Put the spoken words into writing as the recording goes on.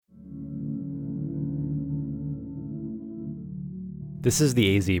This is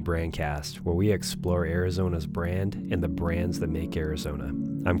the AZ Brandcast, where we explore Arizona's brand and the brands that make Arizona.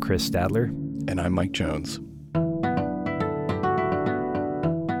 I'm Chris Stadler. And I'm Mike Jones. All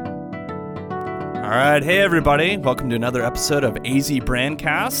right. Hey, everybody. Welcome to another episode of AZ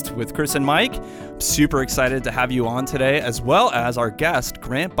Brandcast with Chris and Mike. I'm super excited to have you on today, as well as our guest,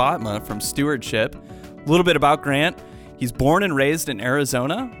 Grant Botma from Stewardship. A little bit about Grant. He's born and raised in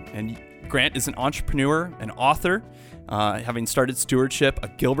Arizona, and Grant is an entrepreneur and author, having started Stewardship, a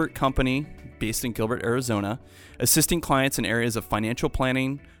Gilbert company based in Gilbert, Arizona, assisting clients in areas of financial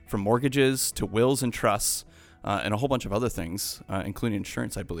planning, from mortgages to wills and trusts, and a whole bunch of other things, including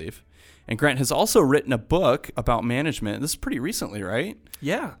insurance, I believe. And Grant has also written a book about management. This is pretty recently, right?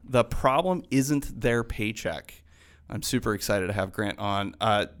 Yeah. The Problem Isn't Their Paycheck. I'm super excited to have Grant on.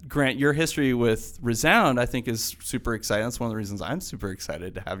 Grant, your history with Resound, I think, is super exciting. That's one of the reasons I'm super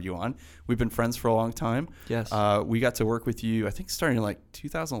excited to have you on. We've been friends for a long time. Yes. We got to work with you, I think, starting in like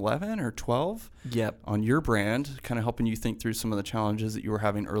 2011 or 12. Yep. On your brand, kind of helping you think through some of the challenges that you were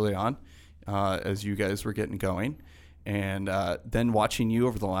having early on as you guys were getting going. And then watching you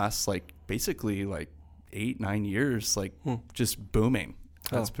over the last, basically 8-9 years, just booming.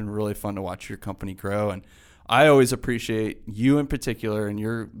 It's been really fun to watch your company grow. And I always appreciate you in particular and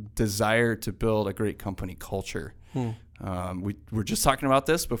your desire to build a great company culture. We were just talking about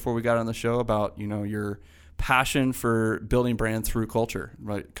this before we got on the show about, your passion for building brand through culture,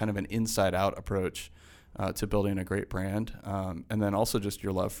 right? Kind of an inside out approach to building a great brand. And then also just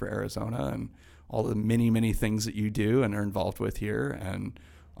your love for Arizona and all the many, many things that you do and are involved with here. And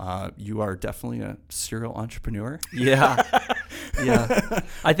you are definitely a serial entrepreneur. Yeah. Yeah.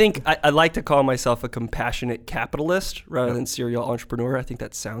 I think I like to call myself a compassionate capitalist rather than serial entrepreneur. I think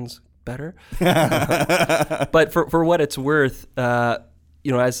that sounds better. But for what it's worth, as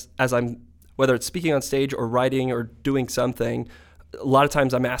I'm, whether it's speaking on stage or writing or doing something, a lot of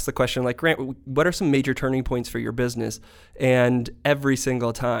times I'm asked the question, Grant, what are some major turning points for your business? And every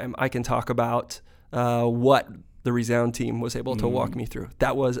single time I can talk about what the Resound team was able to walk me through.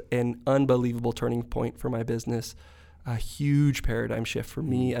 That was an unbelievable turning point for my business, a huge paradigm shift for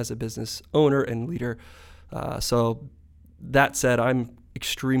me as a business owner and leader. So that said, I'm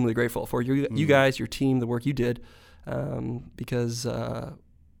extremely grateful for you guys, your team, the work you did, because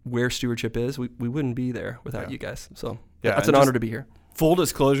where Stewardship is, we wouldn't be there without you guys. So it's an honor to be here. Full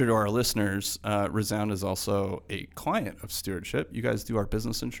disclosure to our listeners, Resound is also a client of Stewardship. You guys do our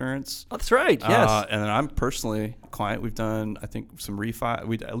business insurance. Oh, that's right, yes. And then I'm personally a client. We've done, I think, some refi.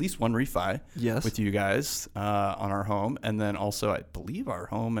 We at least one refi with you guys on our home. And then also, I believe our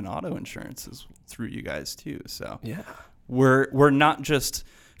home and auto insurance is through you guys too. So yeah, we're not just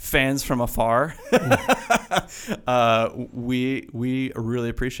fans from afar. We really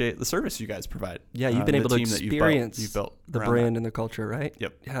appreciate the service you guys provide. Yeah, you've been able to experience you've built the brand and the culture, right?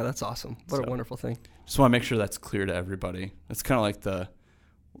 Yep. Yeah, that's awesome. What a wonderful thing. Just want to make sure that's clear to everybody. It's kind of like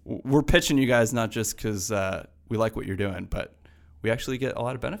we're pitching you guys not just because we like what you're doing, but we actually get a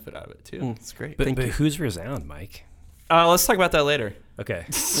lot of benefit out of it too. It's great. But who's Resound, Mike? Let's talk about that later. Okay.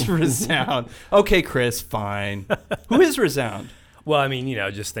 Resound. Okay, Chris, fine. Who is Resound? Well, I mean,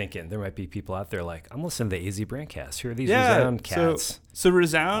 just thinking there might be people out there I'm listening to the AZ Brandcast. Who are these Resound cats? So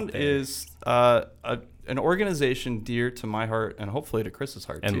Resound is an organization dear to my heart and hopefully to Chris's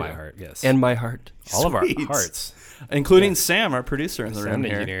heart and too. my heart, yes. And my heart. All of our hearts. Including Sam, our producer in the room Sam,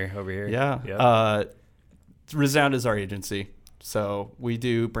 here. engineer over here. Yeah. Yep. Resound is our agency. So we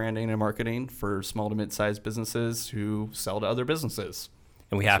do branding and marketing for small to mid-sized businesses who sell to other businesses.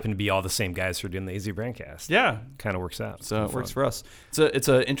 And we happen to be all the same guys who are doing the AZ Brandcast. Yeah. Kind of works out. So it works for us. It's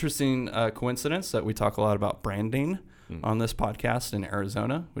an interesting coincidence that we talk a lot about branding on this podcast in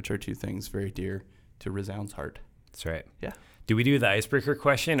Arizona, which are two things very dear to Resound's heart. That's right. Yeah. Do we do the icebreaker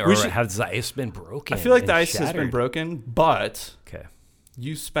question, or has the ice been broken? I feel like the ice shattered? has been broken, but okay.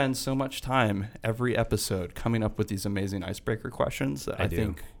 You spend so much time every episode coming up with these amazing icebreaker questions that I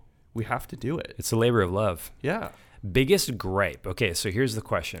think we have to do it. It's a labor of love. Yeah. Biggest gripe. Okay, so here's the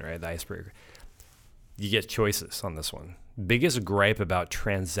question, right? The icebreaker. You get choices on this one. Biggest gripe about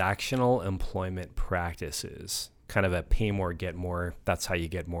transactional employment practices. Kind of a pay more, get more. That's how you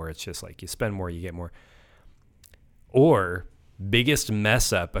get more. It's just like you spend more, you get more. Or biggest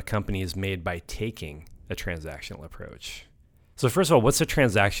mess up a company has made by taking a transactional approach. So first of all, what's a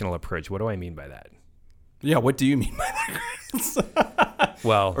transactional approach? What do I mean by that? Yeah, what do you mean by that?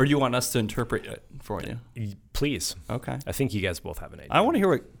 Well, or do you want us to interpret it for you? Please. Okay. I think you guys both have an idea. I want to hear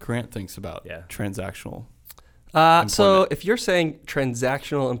what Grant thinks about transactional so if you're saying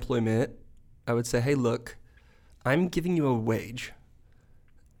transactional employment, I would say, hey, look, I'm giving you a wage.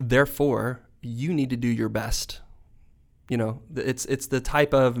 Therefore, you need to do your best. It's the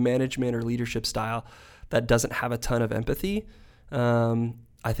type of management or leadership style that doesn't have a ton of empathy.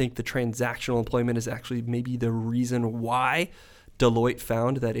 I think the transactional employment is actually maybe the reason why Deloitte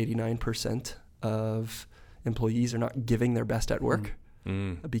found that 89% of employees are not giving their best at work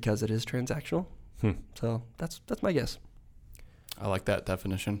because it is transactional. So that's my guess. I like that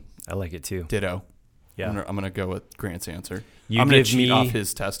definition. I like it too. Ditto. Yeah. I'm gonna go with Grant's answer. You I'm gonna give cheat me- off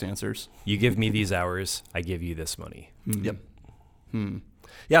his test answers. You give me these hours, I give you this money. Yep.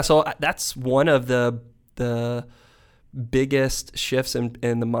 Yeah, so that's one of the biggest shifts in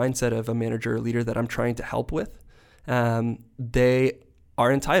the mindset of a manager or leader that I'm trying to help with. They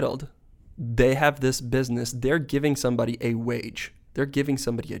are entitled. They have this business. They're giving somebody a wage. They're giving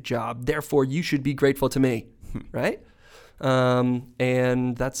somebody a job. Therefore, you should be grateful to me, right?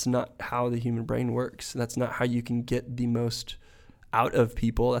 And that's not how the human brain works. That's not how you can get the most out of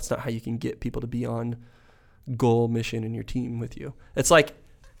people. That's not how you can get people to be on goal, mission, in your team with you. It's like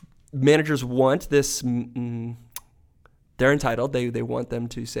managers want this. They're entitled. They want them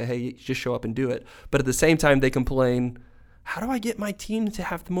to say, hey, just show up and do it. But at the same time, they complain, how do I get my team to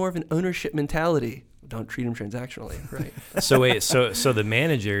have more of an ownership mentality? Don't treat them transactionally, right? So wait, so the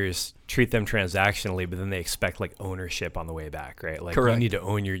managers treat them transactionally, but then they expect like ownership on the way back, right? Like Correct.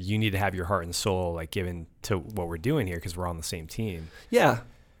 you need to have your heart and soul like given to what we're doing here because we're on the same team. Yeah.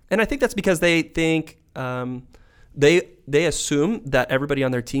 And I think that's because they think they assume that everybody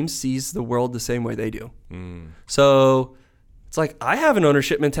on their team sees the world the same way they do. So it's like, I have an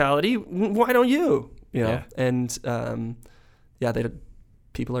ownership mentality. Why don't you? You know? Yeah. And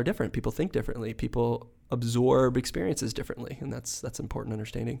people are different. People think differently. People absorb experiences differently. And that's important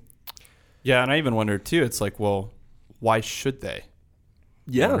understanding. Yeah, and I even wonder too, it's like, well, why should they?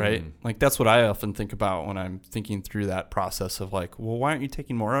 Yeah. Right? Like that's what I often think about when I'm thinking through that process of like, well, why aren't you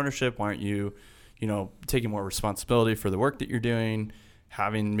taking more ownership? Why aren't you, taking more responsibility for the work that you're doing,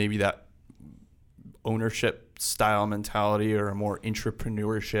 having maybe that ownership style mentality or a more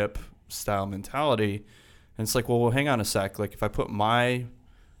entrepreneurship style mentality? And it's like, well, hang on a sec. Like if I put myself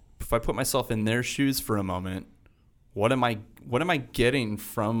in their shoes for a moment, what am I getting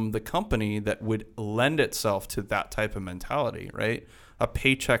from the company that would lend itself to that type of mentality, right? A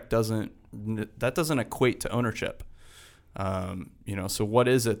paycheck doesn't equate to ownership. So what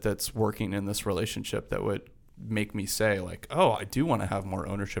is it that's working in this relationship that would make me say like, oh, I do want to have more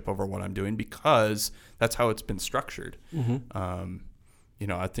ownership over what I'm doing because that's how it's been structured.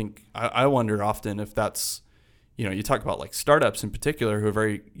 I think I wonder often if that's, you talk about like startups in particular who are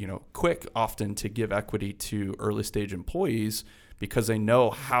very, quick often to give equity to early stage employees because they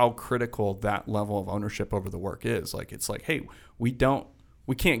know how critical that level of ownership over the work is. Like, it's like, hey, we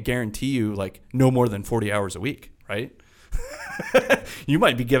can't guarantee you like no more than 40 hours a week, right? You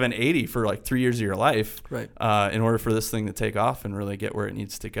might be given 80 for like 3 years of your life, Right. In order for this thing to take off and really get where it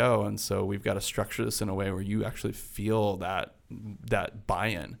needs to go. And so we've got to structure this in a way where you actually feel that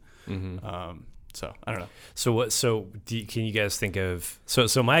buy-in. So I don't know. Can you guys think of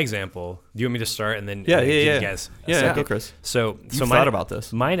so my example? Do you want me to start and then Yeah. give you guys a Yeah, second? go, Chris. So You thought about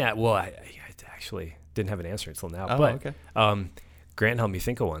this. Mine I actually didn't have an answer until now. Oh, but okay. Grant helped me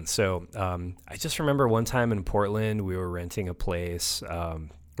think of one. So I just remember one time in Portland, we were renting a place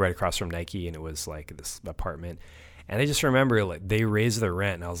right across from Nike, and it was like this apartment. And I just remember like they raised their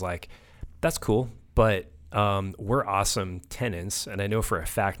rent, and I was like, "That's cool," but we're awesome tenants, and I know for a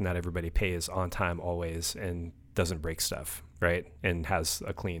fact not everybody pays on time always and doesn't break stuff, right? And has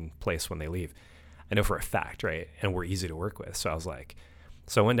a clean place when they leave. I know for a fact, right? And we're easy to work with. So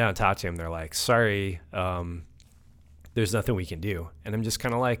I went down and talked to him. They're like, "Sorry, there's nothing we can do." And I'm just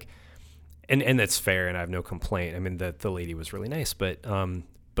kind of like, and that's fair, and I have no complaint. I mean, the lady was really nice, but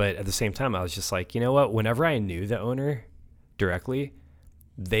at the same time, I was just like, you know what? Whenever I knew the owner directly,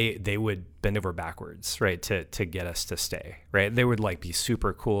 they would bend over backwards, right, to get us to stay, right? They would like be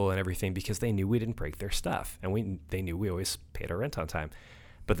super cool and everything because they knew we didn't break their stuff, and they knew we always paid our rent on time.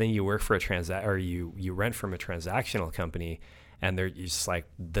 But then you work for you rent from a transactional company, and you're just like,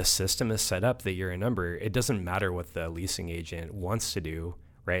 the system is set up that you're a number. It doesn't matter what the leasing agent wants to do,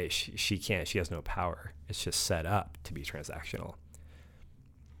 right? She has no power. It's just set up to be transactional.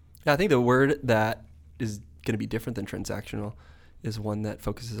 Yeah, I think the word that is going to be different than transactional is one that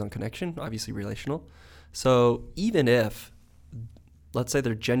focuses on connection, obviously relational. So even if, let's say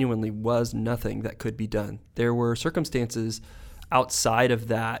there genuinely was nothing that could be done, there were circumstances outside of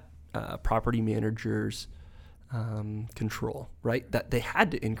that property manager's control, right? That they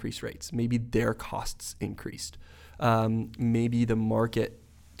had to increase rates. Maybe their costs increased. Maybe the market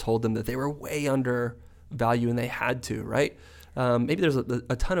told them that they were way under value and they had to, right? Maybe there's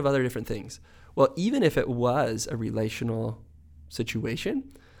a ton of other different things. Well, even if it was a relational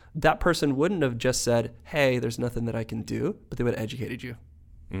situation, that person wouldn't have just said, hey, there's nothing that I can do, but they would have educated you.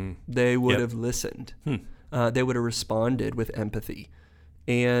 They would have listened. They would have responded with empathy.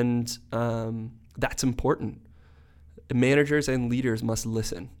 And that's important. Managers and leaders must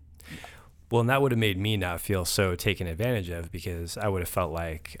listen. Well, and that would have made me not feel so taken advantage of, because I would have felt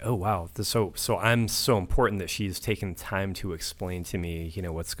like, oh, wow, so I'm so important that she's taken time to explain to me,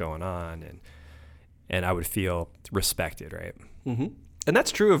 what's going on. And I would feel respected, right? Mm-hmm. And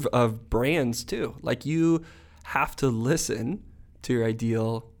that's true of brands too. Like, you have to listen to your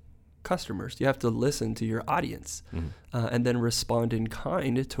ideal customers. You have to listen to your audience and then respond in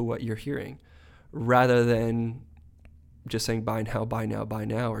kind to what you're hearing, rather than just saying buy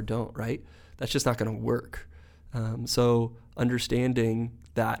now, or don't, right? That's just not going to work. So understanding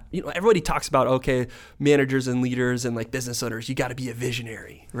that, everybody talks about, okay, managers and leaders and like business owners, you got to be a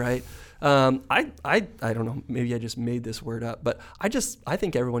visionary, right? I don't know, maybe I just made this word up, but I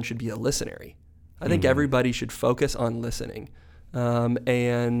think everyone should be a listenary. I think everybody should focus on listening.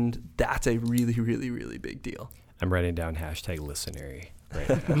 And that's a really, really, really big deal. I'm writing down #listenary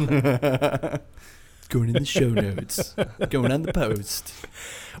right now. Going in the show notes, going on the post.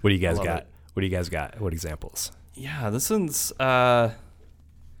 What do you guys got? What do you guys got? What examples? Yeah, this one's, how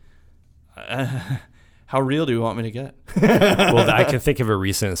real do you want me to get? Well, I can think of a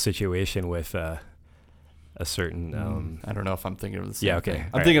recent situation with a certain... I don't know if I'm thinking of the same okay. thing.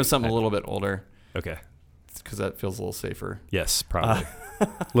 I'm thinking of something a little bit older. Okay. Because that feels a little safer. Yes, probably. A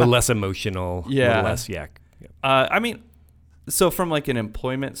little less emotional. Yeah. A little less, I mean, so from like an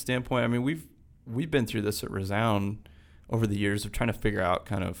employment standpoint, I mean, we've been through this at Resound over the years of trying to figure out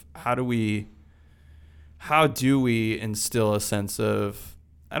kind of how do we instill a sense of,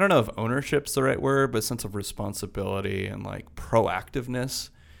 I don't know if ownership's the right word, but a sense of responsibility and like proactiveness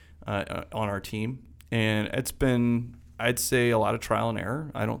on our team. And it's been, I'd say, a lot of trial and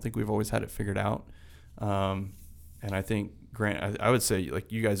error. I don't think we've always had it figured out. And I think, Grant, I would say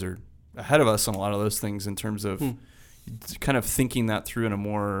like you guys are ahead of us on a lot of those things in terms of kind of thinking that through in a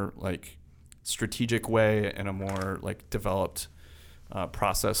more like strategic way and a more like developed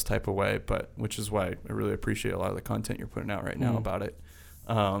process type of way, but which is why I really appreciate a lot of the content you're putting out right now about it.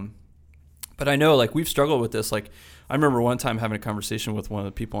 But I know like we've struggled with this. Like I remember one time having a conversation with one of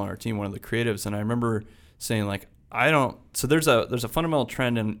the people on our team, one of the creatives, and I remember saying like, so there's a fundamental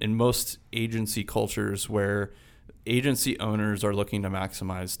trend in most agency cultures where agency owners are looking to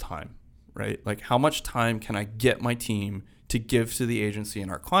maximize time, right? Like how much time can I get my team to give to the agency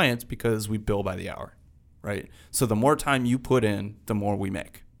and our clients, because we bill by the hour, right? So the more time you put in, the more we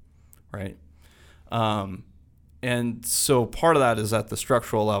make, right? And so part of that is at the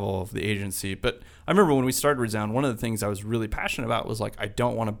structural level of the agency. But I remember when we started Resound, one of the things I was really passionate about was like, I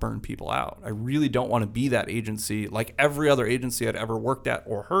don't want to burn people out. I really don't want to be that agency like every other agency I'd ever worked at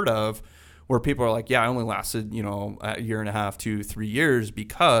or heard of, where people are like, yeah, I only lasted, a year and a half to 3 years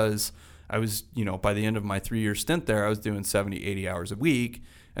because I was, by the end of my 3-year stint there, I was doing 70, 80 hours a week,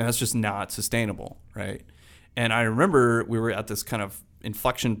 and that's just not sustainable, right? And I remember we were at this kind of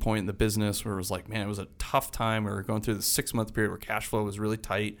inflection point in the business where it was like, man, it was a tough time. We were going through the 6-month period where cash flow was really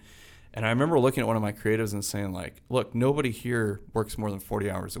tight. And I remember looking at one of my creatives and saying like, look, nobody here works more than 40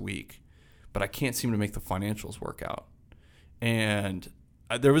 hours a week, but I can't seem to make the financials work out. And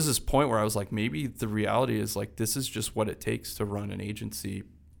there was this point where I was like, maybe the reality is like, this is just what it takes to run an agency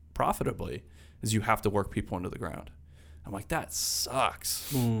profitably, is you have to work people into the ground. I'm like, that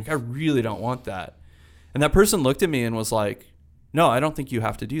sucks. Like, I really don't want that. And that person looked at me and was like, no, I don't think you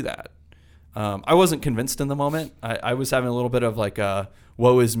have to do that. I wasn't convinced in the moment. I was having a little bit of like a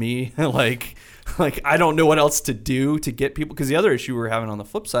woe is me, like I don't know what else to do to get people. Because the other issue we were having on the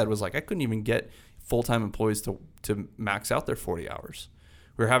flip side was like I couldn't even get full-time employees to max out their 40 hours.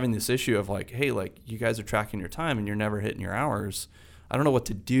 We were having this issue of like, hey, like you guys are tracking your time and you're never hitting your hours. I don't know what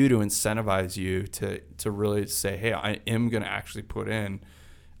to do to incentivize you to really say, hey, I am going to actually put in.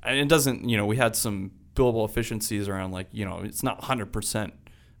 And it doesn't, we had some billable efficiencies around like, it's not 100%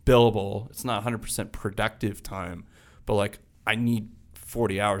 billable. It's not 100% productive time, but like I need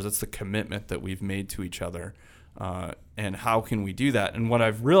 40 hours. That's the commitment that we've made to each other. And how can we do that? And what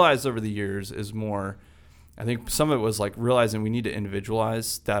I've realized over the years is more, I think some of it was like realizing we need to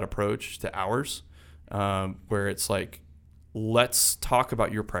individualize that approach to hours, where it's like, let's talk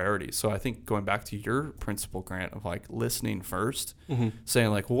about your priorities. So I think going back to your principle, Grant, of like listening first,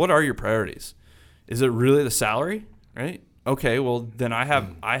 saying like, well, what are your priorities? Is it really the salary, right? Okay, well then I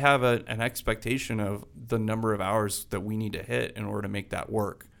have an expectation of the number of hours that we need to hit in order to make that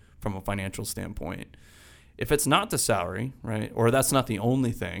work from a financial standpoint. If it's not the salary, right, or that's not the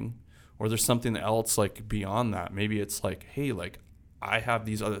only thing, or there's something else like beyond that, maybe it's like, hey, like I have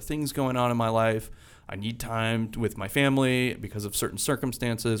these other things going on in my life. I need time with my family because of certain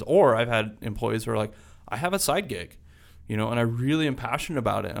circumstances. Or I've had employees who are like, I have a side gig, you know, and I really am passionate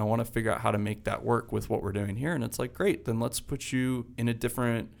about it, and I want to figure out how to make that work with what we're doing here. And it's like, great, then let's put you in a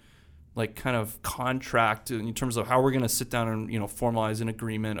different like kind of contract in terms of how we're going to sit down and, you know, formalize an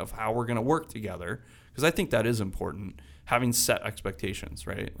agreement of how we're going to work together. Because I think that is important, having set expectations,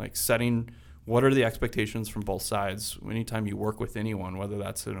 right? Like setting what are the expectations from both sides anytime you work with anyone, whether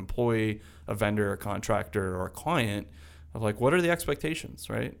that's an employee, a vendor, a contractor, or a client, of like, what are the expectations,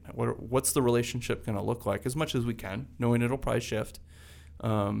 right? What's the relationship going to look like, as much as we can, knowing it'll probably shift.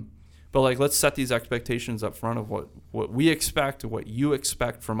 But like, let's set these expectations up front of what we expect, what you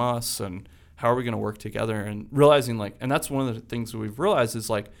expect from us, and how are we going to work together, and realizing like, and that's one of the things that we've realized is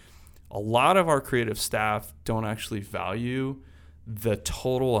like a lot of our creative staff don't actually value the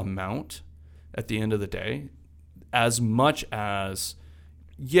total amount at the end of the day as much as,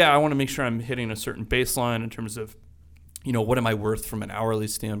 yeah, I want to make sure I'm hitting a certain baseline in terms of, you know, what am I worth from an hourly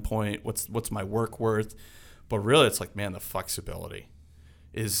standpoint? What's my work worth? But really it's like, man, the flexibility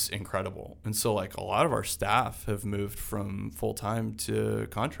is incredible. And so like a lot of our staff have moved from full-time to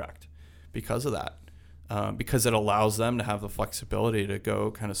contract because of that, because it allows them to have the flexibility to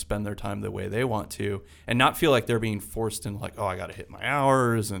go kind of spend their time the way they want to and not feel like they're being forced into like, oh, I got to hit my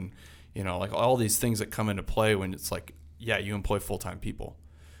hours and, you know, like all these things that come into play when it's like, yeah, you employ full-time people.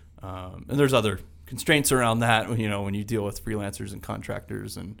 And there's other constraints around that, you know, when you deal with freelancers and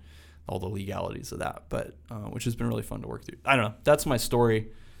contractors and all the legalities of that, but which has been really fun to work through. I don't know. That's my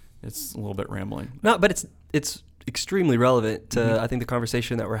story. It's a little bit rambling. No, but it's extremely relevant to I think the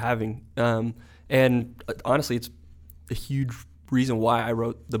conversation that we're having. And honestly, it's a huge reason why I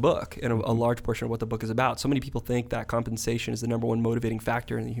wrote the book and a large portion of what the book is about. So many people think that compensation is the number one motivating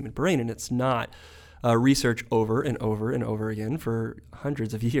factor in the human brain, and it's not. Research over and over and over again for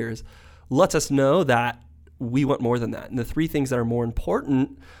hundreds of years lets us know that we want more than that. And the three things that are more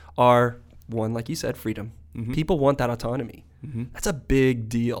important are, one, like you said, freedom. People want that autonomy. That's a big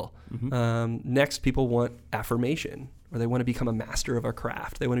deal. Next, people want affirmation, or they want to become a master of a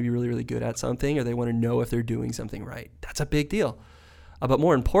craft. They want to be really, really good at something, or they want to know if they're doing something right. That's a big deal. But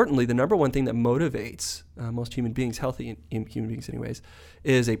more importantly, the number one thing that motivates most human beings, healthy human beings anyways,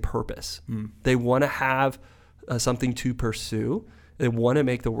 is a purpose. They want to have something to pursue. They want to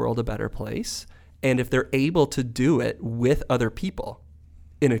make the world a better place. And if they're able to do it with other people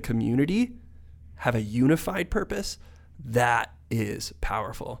in a community, have a unified purpose, that is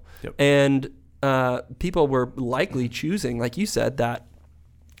powerful. Yep. And people were likely choosing, like you said, that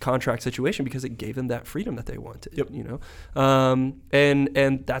contract situation because it gave them that freedom that they wanted. Yep. You know,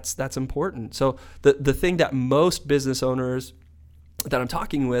 and that's important. So the thing that most business owners that I'm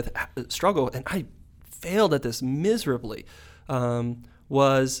talking with struggle, and I failed at this miserably,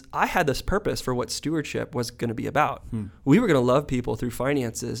 was I had this purpose for what stewardship was going to be about. We were going to love people through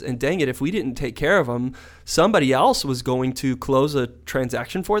finances, and dang it, if we didn't take care of them, somebody else was going to close a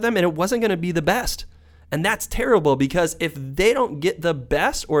transaction for them, and it wasn't going to be the best. And that's terrible, because if they don't get the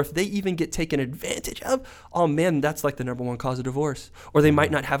best, or if they even get taken advantage of, oh man, that's like the number one cause of divorce. Or they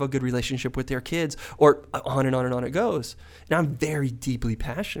might not have a good relationship with their kids, or on and on and on it goes. And I'm very deeply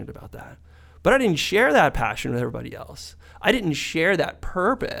passionate about that. But I didn't share that passion with everybody else. I didn't share that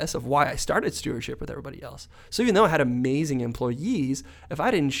purpose of why I started stewardship with everybody else. So even though I had amazing employees, if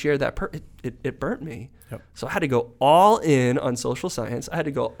I didn't share that, it burnt me. Yep. So I had to go all in on social science. I had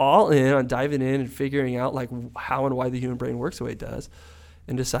to go all in on diving in and figuring out like how and why the human brain works the way it does,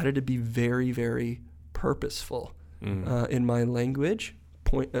 and decided to be very, very purposeful in my language,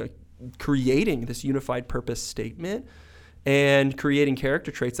 creating this unified purpose statement, and creating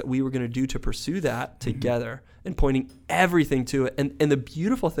character traits that we were going to do to pursue that together, and pointing everything to it. And the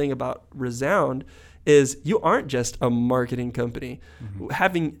beautiful thing about Resound is you aren't just a marketing company.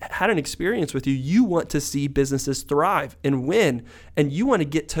 Having had an experience with you, you want to see businesses thrive and win, and you want to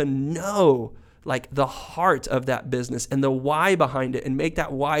get to know like the heart of that business and the why behind it, and make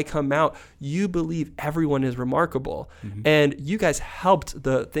that why come out. You believe everyone is remarkable, and you guys helped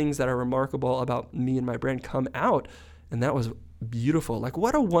the things that are remarkable about me and my brand come out. And that was beautiful. Like,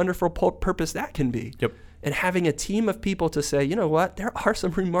 what a wonderful purpose that can be. Yep. And having a team of people to say, you know what, there are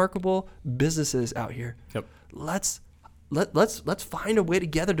some remarkable businesses out here. Yep. Let's find a way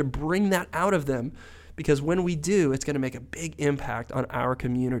together to bring that out of them, because when we do, it's going to make a big impact on our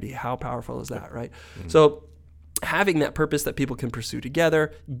community. How powerful is that, right? So having that purpose that people can pursue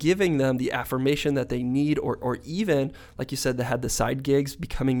together, giving them the affirmation that they need, or even, like you said, they had the side gigs,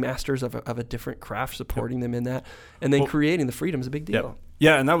 becoming masters of a different craft, supporting them in that, and then creating the freedom is a big deal.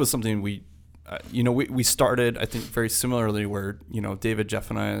 Yeah, and that was something we started, I think, very similarly where, David, Jeff,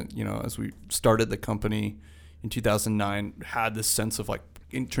 and I, as we started the company in 2009, had this sense of like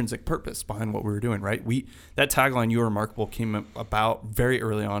intrinsic purpose behind what we were doing, right? That tagline, "You Are Remarkable," came about very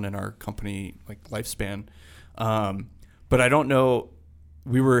early on in our company like lifespan. But I don't know,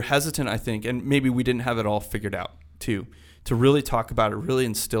 we were hesitant, I think, and maybe we didn't have it all figured out too, to really talk about it, really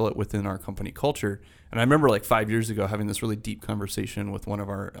instill it within our company culture. And I remember like 5 years ago having this really deep conversation with one of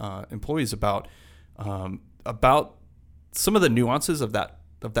our employees about some of the nuances of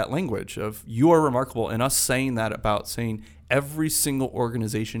that language of "you are remarkable," and us saying that about saying every single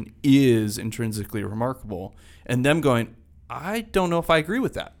organization is intrinsically remarkable, and them going, "I don't know if I agree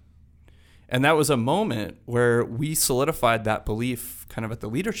with that." And that was a moment where we solidified that belief kind of at the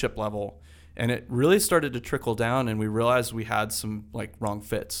leadership level, and it really started to trickle down, and we realized we had some like wrong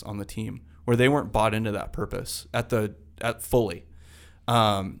fits on the team where they weren't bought into that purpose at fully.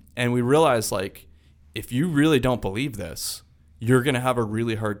 And we realized like, if you really don't believe this, you're going to have a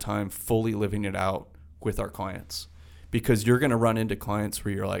really hard time fully living it out with our clients, because you're going to run into clients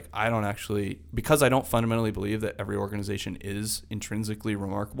where you're like, because I don't fundamentally believe that every organization is intrinsically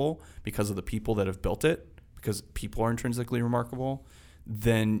remarkable because of the people that have built it, because people are intrinsically remarkable,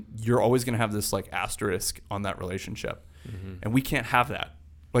 then you're always going to have this like asterisk on that relationship. Mm-hmm. And we can't have that.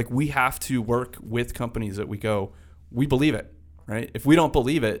 Like, we have to work with companies that we believe it, right? If we don't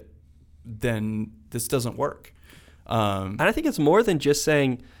believe it, then this doesn't work. And I think it's more than just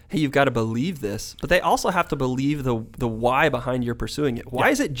saying, hey, you've got to believe this, but they also have to believe the why behind your pursuing it. Why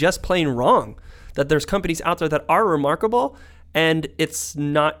is it just plain wrong that there's companies out there that are remarkable and it's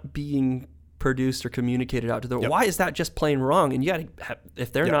not being produced or communicated out to the world? Why is that just plain wrong? And you got to,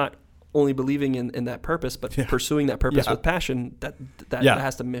 if they're not only believing in that purpose, but pursuing that purpose with passion, that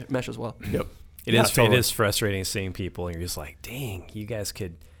has to mesh as well. Yep. It is frustrating seeing people and you're just like, dang, you guys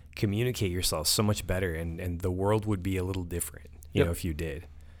could communicate yourselves so much better and the world would be a little different, you know, if you did.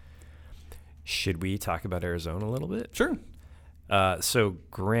 Should we talk about Arizona a little bit? Sure. So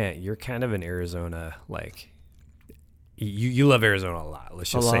Grant, you're kind of an Arizona, like you love Arizona a lot.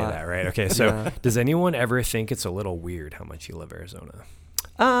 Let's just say that, right? Okay. So does anyone ever think it's a little weird how much you love Arizona?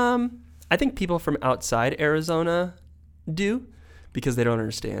 I think people from outside Arizona do, because they don't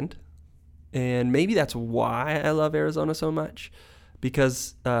understand. And maybe that's why I love Arizona so much,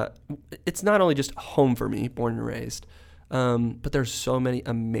 because it's not only just home for me, born and raised, but there's so many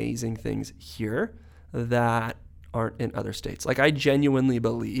amazing things here that aren't in other states. Like, I genuinely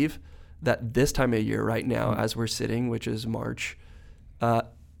believe that this time of year right now, as we're sitting, which is March,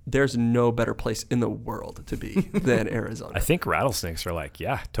 there's no better place in the world to be than Arizona. I think rattlesnakes are like,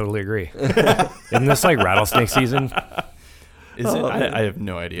 yeah, totally agree. Isn't this like rattlesnake season? Is it? I have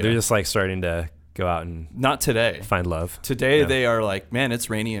no idea. They're just like starting to go out and not today. Find love. Today they are like, man,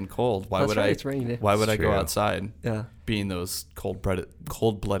 it's rainy and cold. Why would it's rainy. Why would I go outside? Yeah, being those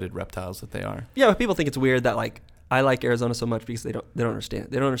cold-blooded reptiles that they are. Yeah, but people think it's weird that like I like Arizona so much because they don't understand.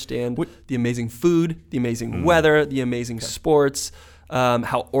 They don't understand the amazing food, the amazing weather, the amazing sports,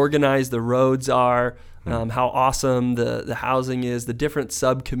 how organized the roads are, how awesome the housing is, the different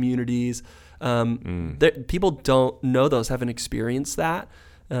sub communities. People don't know those, haven't experienced that.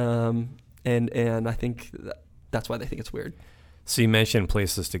 And I think that's why they think it's weird. So you mentioned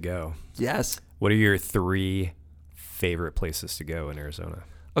places to go. Yes. What are your 3 favorite places to go in Arizona?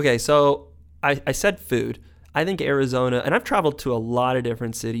 Okay, so I said food. I think Arizona, and I've traveled to a lot of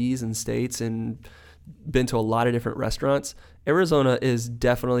different cities and states and been to a lot of different restaurants. Arizona is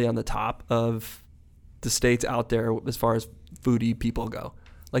definitely on the top of the states out there as far as foodie people go.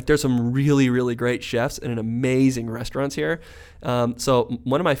 Like, there's some really, really great chefs and amazing restaurants here. So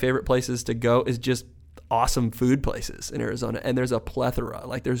one of my favorite places to go is just awesome food places in Arizona. And there's a plethora.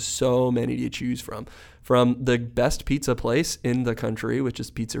 Like, there's so many to choose from. From the best pizza place in the country, which is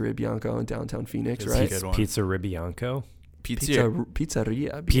Pizzeria Bianco in downtown Phoenix, right? Pizzeria Bianco? Pizzeria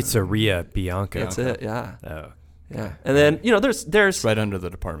Bianco. Pizzeria Bianco. That's it, yeah. Oh. Yeah. And then, there's it's right under the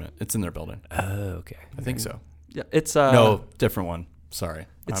department. It's in their building. Oh, okay. I think so. Yeah, it's no, different one. Sorry.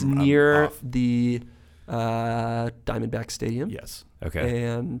 It's near the Diamondback Stadium. Yes. Okay.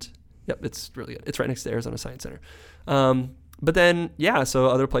 And, it's really good. It's right next to the Arizona Science Center. But then, yeah, so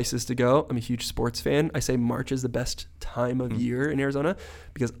other places to go. I'm a huge sports fan. I say March is the best time of year in Arizona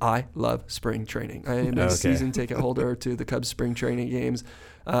because I love spring training. I am a season ticket holder to the Cubs spring training games.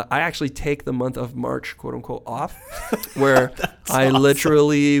 I actually take the month of March, quote unquote, off, where I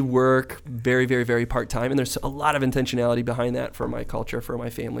literally work very, very, very part-time. And there's a lot of intentionality behind that for my culture, for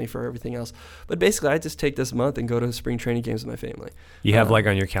my family, for everything else. But basically, I just take this month and go to spring training games with my family. You have like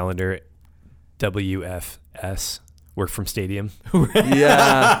on your calendar, WFS, work from stadium.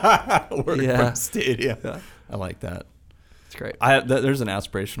 Yeah. Work from stadium. Yeah. I like that. It's great. There's an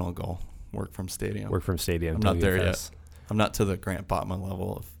aspirational goal. Work from stadium. Work from stadium. I'm not WFS. there yet. I'm not to the Grant Botman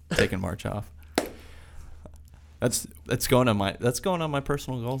level of taking March off. That's going on my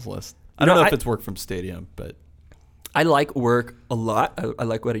personal goals list. I don't know if it's work from stadium, but I like work a lot. I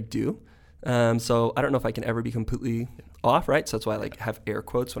like what I do. So I don't know if I can ever be completely off, right? So that's why I like have air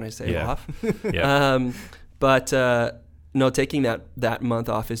quotes when I say off. But no, taking that month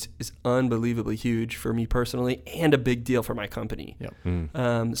off is unbelievably huge for me personally and a big deal for my company.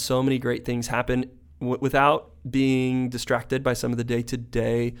 Yep. So many great things happen without being distracted by some of the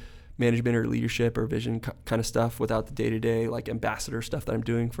day-to-day management or leadership or vision kind of stuff, without the day-to-day like ambassador stuff that I'm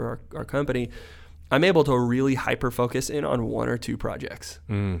doing for our company. I'm able to really hyper-focus in on one or two projects.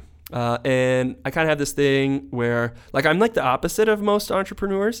 And I kind of have this thing where, like, I'm like the opposite of most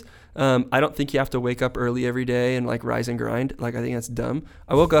entrepreneurs. I don't think you have to wake up early every day and like rise and grind. Like, I think that's dumb.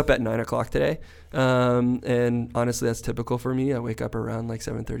 I woke up at 9 o'clock today. And honestly, that's typical for me. I wake up around like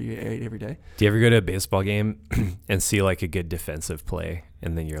 7:30, 8 every day. Do you ever go to a baseball game and see like a good defensive play,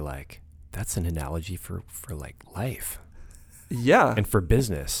 and then you're like, that's an analogy for like life? Yeah. And for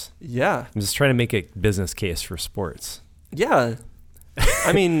business. Yeah. I'm just trying to make a business case for sports. Yeah.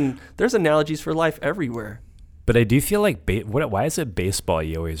 I mean, there's analogies for life everywhere. But I do feel like, why is it baseball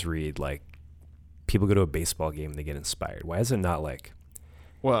you always read? Like, people go to a baseball game and they get inspired. Why is it not like,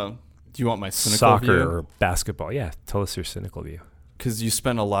 well, do you want my cynical soccer view? or basketball? Yeah, tell us your cynical view. Because you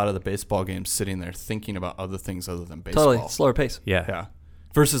spend a lot of the baseball games sitting there thinking about other things other than baseball. Totally. Slower pace. Yeah.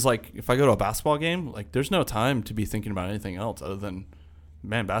 Versus like if I go to a basketball game, like there's no time to be thinking about anything else other than,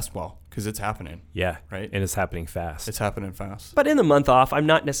 man, basketball, because it's happening. Yeah. Right. And it's happening fast. It's happening fast. But in the month off, I'm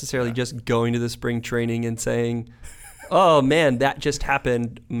not necessarily just going to the spring training and saying, oh man, that just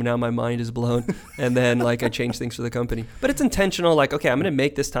happened. Now my mind is blown. And then like I change things for the company. But it's intentional. Like, okay, I'm going to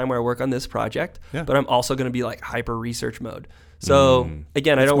make this time where I work on this project, but I'm also going to be like hyper research mode. So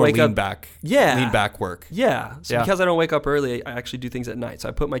again, I don't wake up. Lean back work. Yeah. So because I don't wake up early, I actually do things at night. So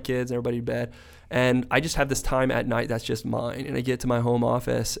I put my kids and everybody to bed, and I just have this time at night that's just mine. And I get to my home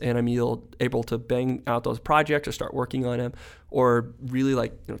office and I'm able to bang out those projects or start working on them, or really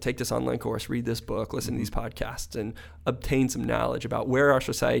like, take this online course, read this book, listen to these podcasts, and obtain some knowledge about where our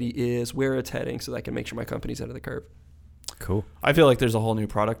society is, where it's heading, so that I can make sure my company's ahead of the curve. Cool. I feel like there's a whole new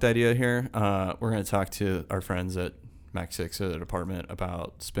product idea here. We're going to talk to our friends at Mac 6 at the department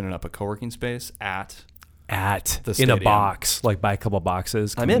about spinning up a co-working space at the stadium. In a box, like buy a couple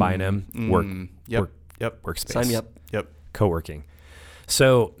boxes, combine them, workspace. Sign me up. Yep. Co-working.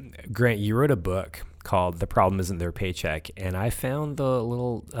 So, Grant, you wrote a book called "The Problem Isn't Their Paycheck," and I found the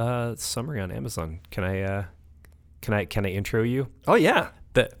little summary on Amazon. Can I intro you? Oh yeah.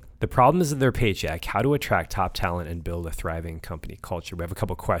 The problem isn't their paycheck. How to attract top talent and build a thriving company culture. We have a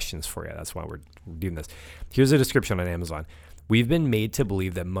couple questions for you. That's why we're doing this. Here's a description on Amazon. We've been made to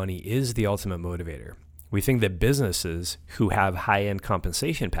believe that money is the ultimate motivator. We think that businesses who have high-end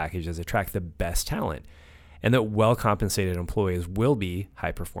compensation packages attract the best talent, and that well-compensated employees will be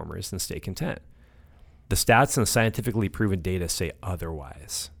high performers and stay content. The stats and scientifically proven data say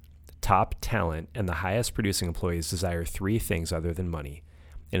otherwise. Top talent and the highest producing employees desire three things other than money.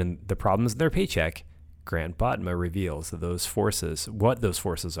 And in The Problem Isn't Their Paycheck, Grant Botman reveals what those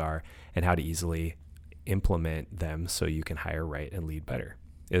forces are and how to easily implement them so you can hire right and lead better.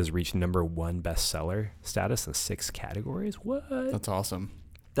 It has reached #1 bestseller status in 6 categories. What? That's awesome.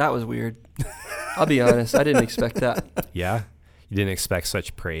 That was weird. I'll be honest. I didn't expect that. Yeah? You didn't expect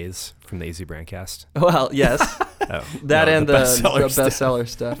such praise from the AZ Brandcast? Well, yes. Oh. That No, and the the bestseller bestseller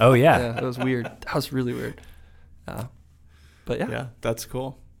stuff. Oh, yeah. It was weird. That was really weird. But yeah, that's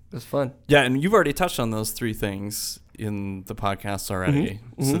cool. it was fun. Yeah, and you've already touched on those 3 things in the podcast already.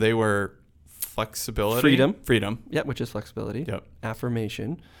 So they were flexibility. Freedom. Yeah, which is flexibility. Yep.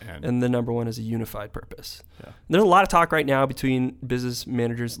 Affirmation. And the #1 is a unified purpose. Yeah. There's a lot of talk right now between business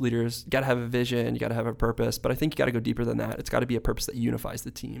managers, leaders. You got to have a vision. You got to have a purpose. But I think you got to go deeper than that. It's got to be a purpose that unifies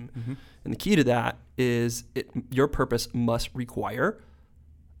the team. And the key to that is your purpose must require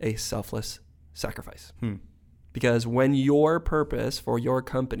a selfless sacrifice. Because when your purpose for your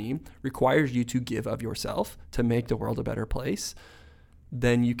company requires you to give of yourself to make the world a better place,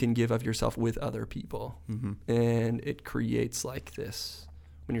 then you can give of yourself with other people. And it creates like this,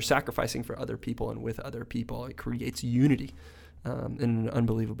 when you're sacrificing for other people and with other people, it creates unity in an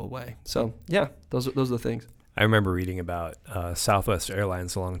unbelievable way. So yeah, those are the things. I remember reading about Southwest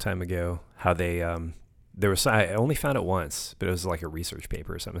Airlines a long time ago, how they, I only found it once, but it was like a research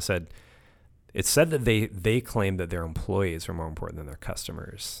paper or something. It said that they claimed that their employees are more important than their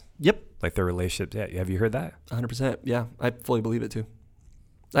customers. Yep. Like their relationships. Yeah. Have you heard that? 100%. Yeah. I fully believe it too.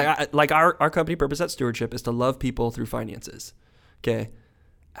 Like our company purpose at Stewardship is to love people through finances. Okay.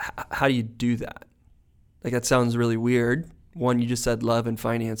 How do you do that? Like that sounds really weird. One, you just said love and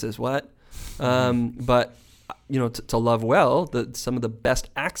finances. What? But to love well, some of the best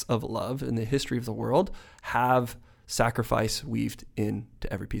acts of love in the history of the world have sacrifice weaved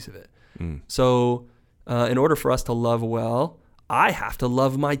into every piece of it. So in order for us to love well, I have to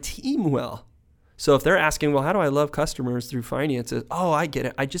love my team well. So if they're asking, well, how do I love customers through finances? Oh, I get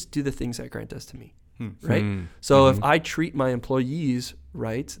it. I just do the things that Grant does to me, right? So if I treat my employees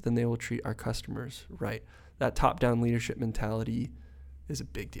right, then they will treat our customers right. That top-down leadership mentality is a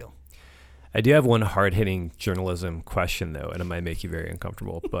big deal. I do have one hard-hitting journalism question, though, and it might make you very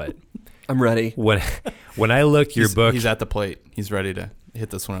uncomfortable, but I'm ready. When I look your book... He's at the plate. He's ready to hit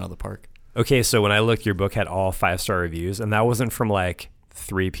this one out of the park. Okay, so when I look, your book had all 5-star reviews, and that wasn't from like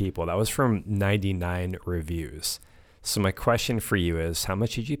 3 people. That was from 99 reviews. So my question for you is, how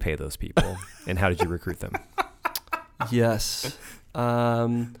much did you pay those people, and how did you recruit them? Yes.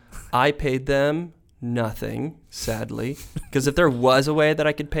 I paid them nothing, sadly, because if there was a way that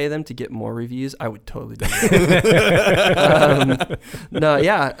I could pay them to get more reviews, I would totally do it.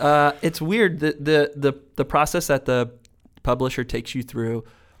 It's weird. The process that the publisher takes you through,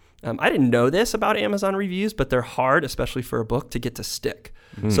 I didn't know this about Amazon reviews, but they're hard, especially for a book, to get to stick.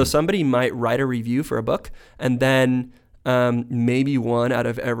 So somebody might write a review for a book, and then maybe 1 out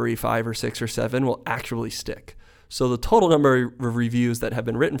of every 5 or 6 or 7 will actually stick. So the total number of reviews that have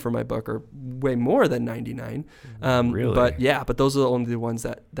been written for my book are way more than 99. Really? But those are only the ones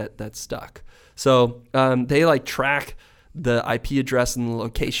that stuck. So they like track the IP address and the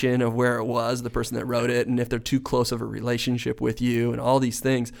location of where it was, the person that wrote it, and if they're too close of a relationship with you and all these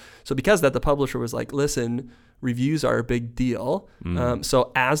things. So because that, the publisher was like, listen, reviews are a big deal.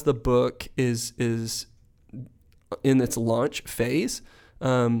 So as the book is in its launch phase,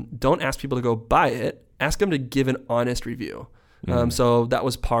 don't ask people to go buy it. Ask them to give an honest review. So that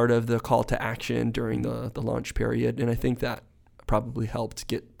was part of the call to action during the launch period. And I think that probably helped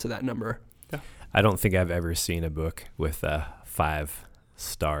get to that number. Yeah. I don't think I've ever seen a book with 5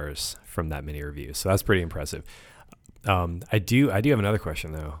 stars from that many reviews. So that's pretty impressive. I do have another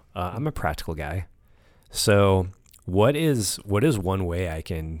question though. I'm a practical guy. So what is one way I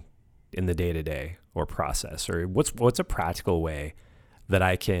can, in the day-to-day or process, or what's a practical way that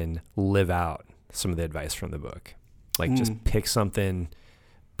I can live out some of the advice from the book? Like just pick something,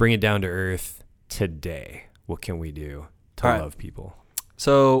 bring it down to earth today. What can we do to love people?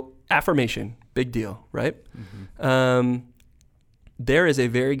 So affirmation, big deal, right? There is a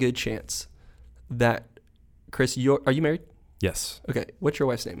very good chance that, Chris, are you married? Yes. Okay. What's your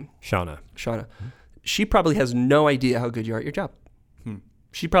wife's name? Shauna. She probably has no idea how good you are at your job.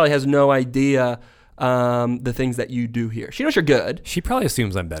 She probably has no idea the things that you do here. She knows you're good. She probably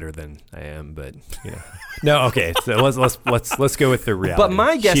assumes I'm better than I am, but no. Okay, so let's go with the reality. But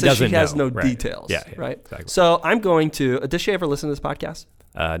my guess is she has no details. Yeah, right. Exactly. So I'm going to. Does she ever listen to this podcast?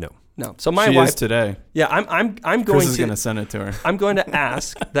 No. So my she wife is today. Yeah, I'm going Chris is to. going to send it to her. I'm going to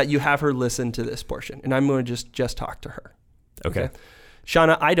ask that you have her listen to this portion, and I'm going to just talk to her. Okay.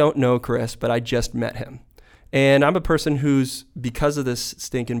 Shauna, I don't know Chris, but I just met him. And I'm a person who's, because of this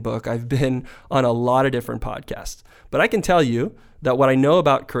stinking book, I've been on a lot of different podcasts. But I can tell you that what I know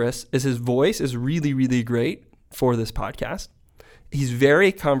about Chris is his voice is really, really great for this podcast. He's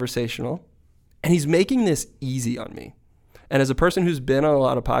very conversational, and he's making this easy on me. And as a person who's been on a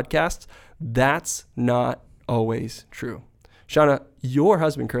lot of podcasts, that's not always true. Shauna, your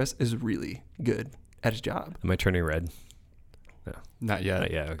husband, Chris, is really good at his job. Am I turning red? No. Not yet.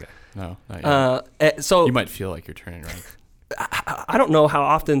 Not yet. Okay. No, not yet. So you might feel like you're turning red. I don't know how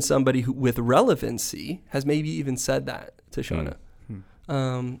often somebody with relevancy has maybe even said that to Shauna.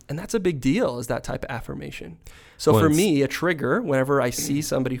 And that's a big deal, is that type of affirmation. So for me, a trigger, whenever I see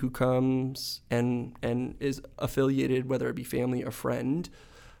somebody who comes and is affiliated, whether it be family or friend,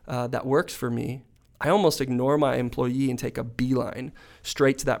 that works for me, I almost ignore my employee and take a beeline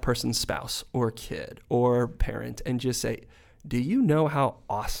straight to that person's spouse or kid or parent and just say, do you know how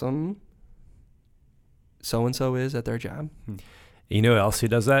awesome so-and-so is at their job. You know who else who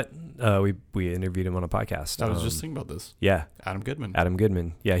does that? We interviewed him on a podcast. I was just thinking about this. Yeah. Adam Goodman. Adam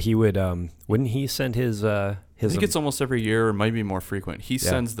Goodman. Yeah, he would, wouldn't he send his I think it's almost every year, or maybe more frequent. He Yeah.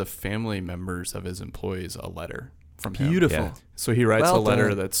 sends the family members of his employees a letter from him. Beautiful. Yeah. So he writes Well a letter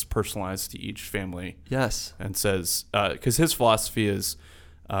done. that's personalized to each family Yes. and says, because his philosophy is,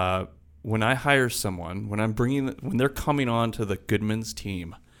 when I hire someone, when they're coming on to the Goodman's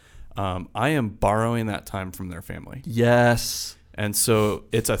team, I am borrowing that time from their family. Yes. And so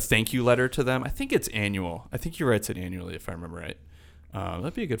it's a thank you letter to them. I think it's annual. I think he writes it annually, if I remember right.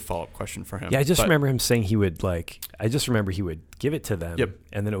 That'd be a good follow-up question for him. Yeah, I just But- remember him saying he would he would give it to them. Yep.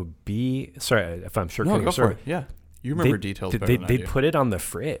 And then it would be, sorry if I'm No, shortcutting go your story. for it. Yeah. You remember details better than I They'd do. put it on the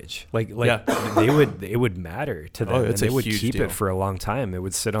fridge. Like Yeah. it would matter to them. Oh, and it's they a would huge keep deal. it for a long time. It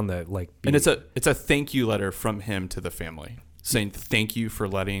would sit on the And it's a thank you letter from him to the family saying thank you for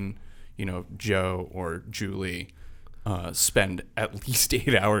letting, Joe or Julie spend at least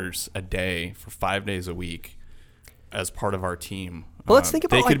 8 hours a day for 5 days a week as part of our team. Well, let's think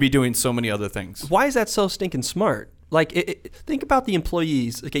about, they like- could be doing so many other things. Why is that so stinking smart? Like, think about the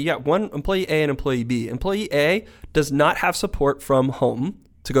employees. Okay, you got one employee A and employee B. Employee A does not have support from home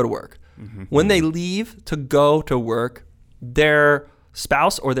to go to work. When they leave to go to work, their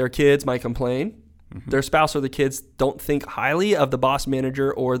spouse or their kids might complain. Their spouse or the kids don't think highly of the boss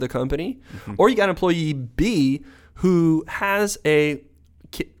manager or the company. Or you got employee B who has a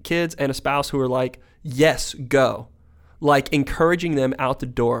kids and a spouse who are like, yes, go. Like encouraging them out the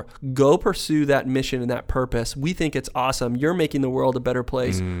door. Go pursue that mission and that purpose. We think it's awesome. You're making the world a better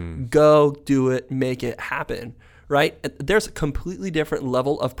place. Go do it. Make it happen. Right? There's a completely different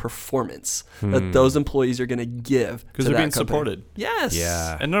level of performance that those employees are going to give Because to they're that being company. supported. Yes.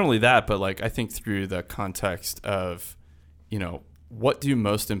 Yeah. And not only that, but I think through the context of, what do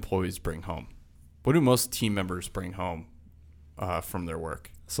most employees bring home? What do most team members bring home from their work?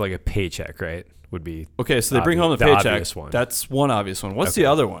 it's like a paycheck, right? Would be Okay, so they bring home the The paycheck. obvious one. That's one obvious one. What's Okay. the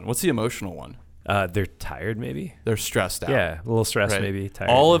other one? What's the emotional one? they're tired maybe. They're stressed out. Yeah, a little stressed Right? maybe. Tired.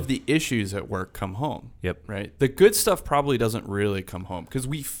 All of the issues at work come home. Yep. Right? The good stuff probably doesn't really come home because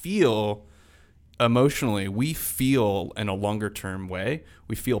we feel emotionally, in a longer term way,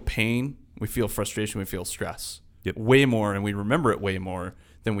 we feel pain, we feel frustration, we feel stress. Yep. Way more, and we remember it way more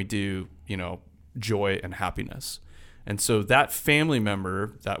than we do, joy and happiness. And so that family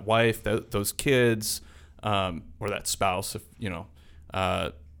member, that wife, those kids, or that spouse, if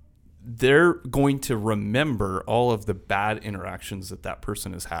they're going to remember all of the bad interactions that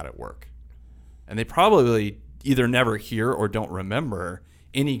person has had at work. And they probably either never hear or don't remember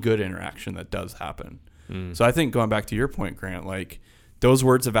any good interaction that does happen. So I think going back to your point, Grant, those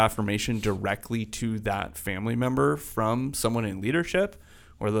words of affirmation directly to that family member from someone in leadership,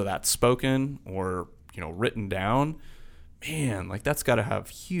 whether that's spoken or, written down, man, that's got to have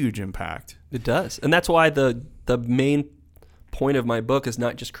huge impact. It does. And that's why the main point of my book is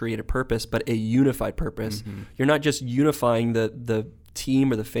not just create a purpose, but a unified purpose. You're not just unifying the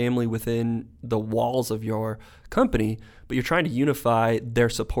team or the family within the walls of your company, but you're trying to unify their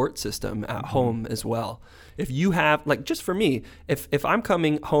support system at home as well. If you have, just for me, if I'm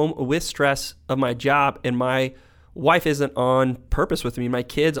coming home with stress of my job and my wife isn't on purpose with me, my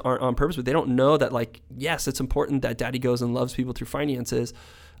kids aren't on purpose with me, they don't know that yes, it's important that daddy goes and loves people through finances.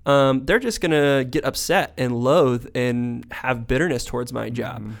 They're just going to get upset and loathe and have bitterness towards my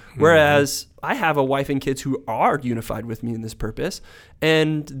job. Whereas I have a wife and kids who are unified with me in this purpose,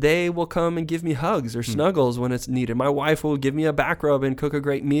 and they will come and give me hugs or snuggles when it's needed. My wife will give me a back rub and cook a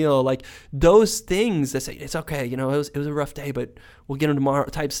great meal. Those things that say, it's okay, it was a rough day, but we'll get them tomorrow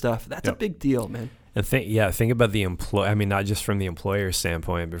type stuff. That's a big deal, man. And think about the employee. I mean, not just from the employer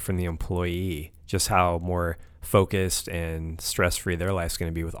standpoint, but from the employee, just how more focused and stress-free their life's going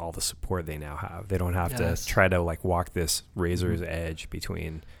to be with all the support they now have. They don't have to try to walk this razor's edge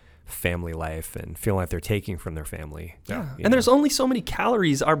between family life and feeling like they're taking from their family. Yeah. And there's only so many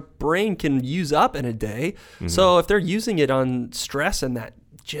calories our brain can use up in a day. Mm-hmm. So if they're using it on stress and that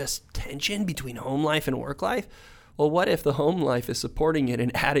just tension between home life and work life, well, what if the home life is supporting it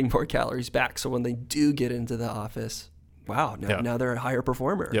and adding more calories back? So when they do get into the office, wow, now they're a higher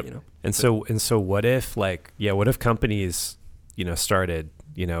performer. Yep. And so what if what if companies, started,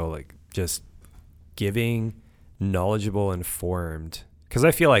 just giving knowledgeable, informed, because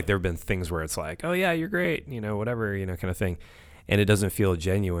I feel like there have been things where it's like, oh yeah, you're great, whatever, kind of thing. And it doesn't feel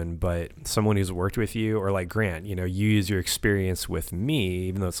genuine, but someone who's worked with you, or like Grant, you use your experience with me,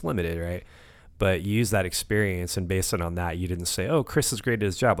 even though it's limited, right? But you use that experience, and based on that, you didn't say, oh, Chris is great at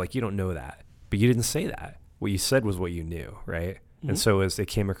his job. You don't know that, but you didn't say that. What you said was what you knew, right? And so it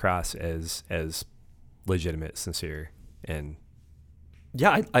came across as legitimate, sincere, and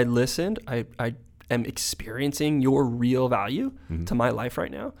yeah, I listened. I am experiencing your real value to my life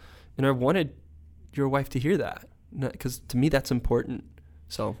right now. And I wanted your wife to hear that, because to me, that's important.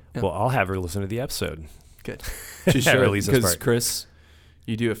 So, yeah. Well, I'll have her listen to the episode. Good. She should, Release this because part. Chris,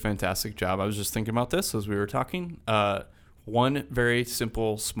 you do a fantastic job. I was just thinking about this as we were talking. One very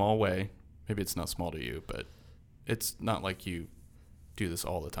simple, small way, maybe it's not small to you, but it's not like you do this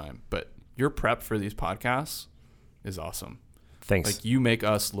all the time, but your prep for these podcasts is awesome. Thanks. Like, you make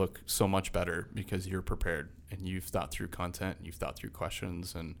us look so much better because you're prepared and you've thought through content, you've thought through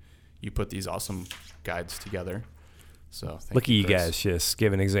questions, and you put these awesome guides together. So Look at you Chris. guys just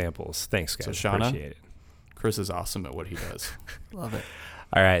giving examples. Thanks, guys. So, Shauna? Appreciate it. Chris is awesome at what he does. Love it.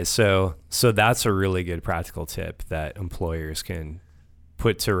 All right, so that's a really good practical tip that employers can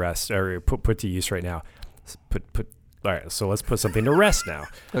put to rest or put to use right now. All right, so let's put something to rest now.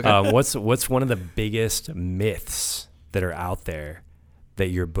 Okay. What's one of the biggest myths that are out there that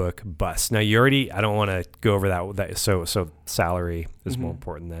your book busts? Now, I don't want to go over that. So salary is more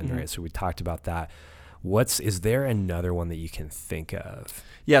important than, right? So we talked about that. Is there another one that you can think of?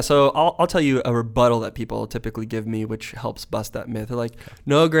 Yeah, so I'll tell you a rebuttal that people typically give me, which helps bust that myth. They're like,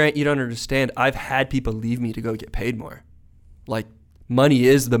 no, Grant, you don't understand. I've had people leave me to go get paid more. Like, money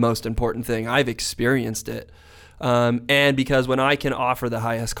is the most important thing. I've experienced it. And because when I can offer the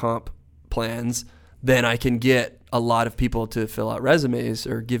highest comp plans, then I can get a lot of people to fill out resumes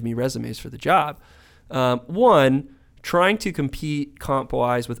or give me resumes for the job. One, trying to compete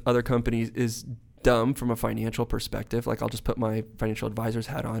comp-wise with other companies is dumb from a financial perspective. Like, I'll just put my financial advisor's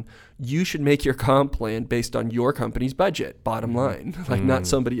hat on. You should make your comp plan based on your company's budget, bottom line, like not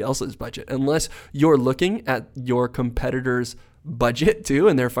somebody else's budget. Unless you're looking at your competitor's budget too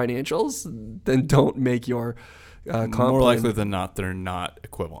and their financials, then don't make your comp More plan. likely than not, they're not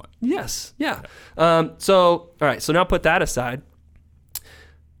equivalent. Yes. Yeah. All right. So now put that aside.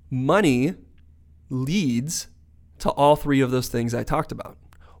 Money leads to all three of those things I talked about.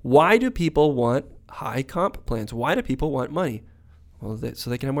 Why do people want high comp plans? Why do people want money? Well,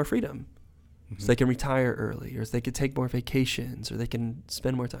 so they can have more freedom. So they can retire early, or so they can take more vacations, or they can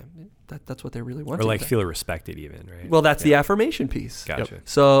spend more time. That's what they really want. Or like feel respected even, right? Well, that's the affirmation piece. Gotcha.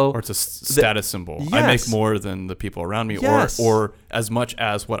 So Or it's a status symbol. I make Yes. more than the people around me, Yes. or as much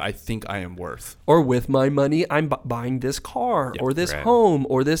as what I think I am worth. or with my money, I'm buying this car or this right. home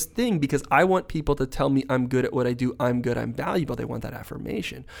or this thing because I want people to tell me I'm good at what I do. I'm good. I'm valuable. They want that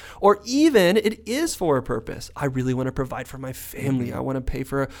affirmation. Or even it is for a purpose. I really want to provide for my family. I want to pay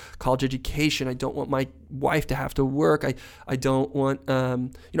for a college education. I don't want my wife to have to work. I don't want,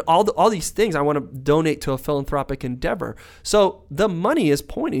 all these things. I want to donate to a philanthropic endeavor. So the money is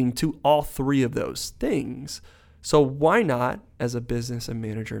pointing to all three of those things. So why not, as a business, a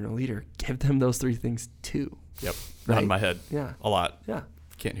manager, and a leader, give them those three things too? Yep. Right. Nodding my head. Yeah. A lot. Yeah.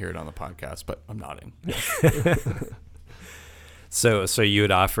 Can't hear it on the podcast, but I'm nodding. So you would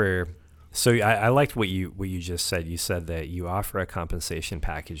offer. So I liked what you just said. You said that you offer a compensation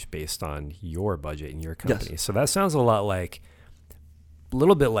package based on your budget in your company. Yes. So that sounds a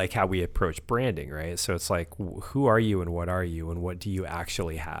little bit like how we approach branding, right? So it's like, who are you and what are you and what do you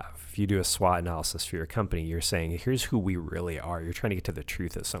actually have? If you do a SWOT analysis for your company, you're saying, here's who we really are. You're trying to get to the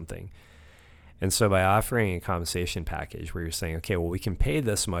truth of something. And so by offering a compensation package where you're saying, okay, well, we can pay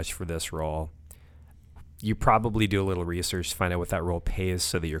this much for this role, you probably do a little research to find out what that role pays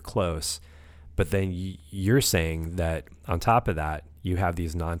so that you're close. But then you're saying that on top of that, you have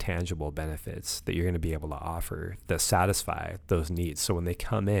these non-tangible benefits that you're going to be able to offer that satisfy those needs. So when they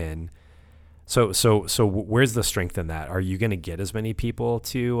come in, so where's the strength in that? Are you going to get as many people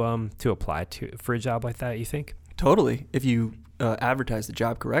to apply for a job like that, you think? Totally. If you advertise the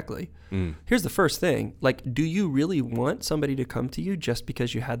job correctly. Here's the first thing. Like, do you really want somebody to come to you just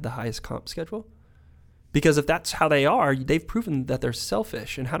because you had the highest comp schedule? Because if that's how they are, they've proven that they're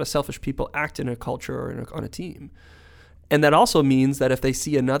selfish, and how do selfish people act in a culture or on a team. And that also means that if they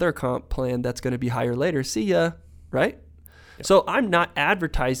see another comp plan that's going to be higher later, see ya, right? Yep. So I'm not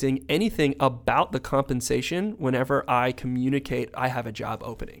advertising anything about the compensation whenever I communicate I have a job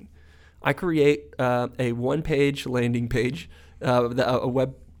opening. I create a one-page landing page, a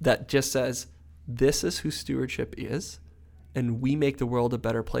web that just says, this is who stewardship is, and we make the world a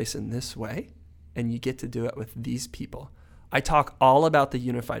better place in this way. And you get to do it with these people. I talk all about the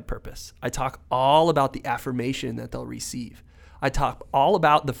unified purpose. I talk all about the affirmation that they'll receive. I talk all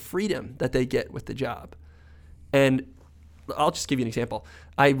about the freedom that they get with the job. And I'll just give you an example.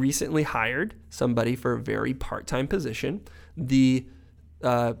 I recently hired somebody for a very part-time position. The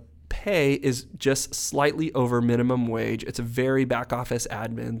pay is just slightly over minimum wage. It's a very back office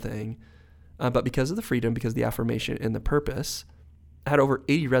admin thing. but because of the freedom, because of the affirmation and the purpose, I had over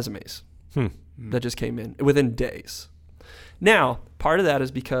 80 resumes that just came in within days. Now, part of that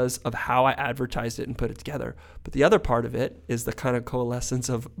is because of how I advertised it and put it together. But the other part of it is the kind of coalescence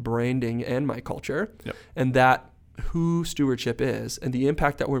of branding and my culture, and that who Stewardship is and the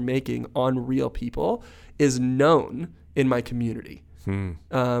impact that we're making on real people is known in my community.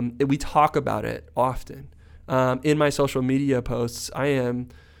 We talk about it often. In my social media posts, I am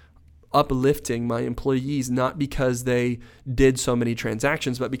uplifting my employees, not because they did so many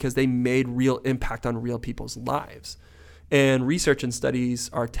transactions, but because they made real impact on real people's lives. And research and studies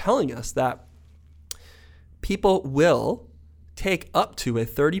are telling us that people will take up to a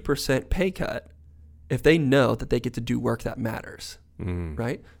 30% pay cut if they know that they get to do work that matters,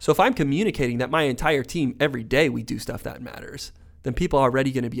 right? So if I'm communicating that my entire team, every day we do stuff that matters, then people are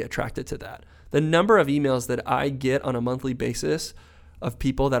already going to be attracted to that. The number of emails that I get on a monthly basis of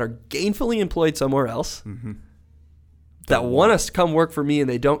people that are gainfully employed somewhere else that want us to come work for me and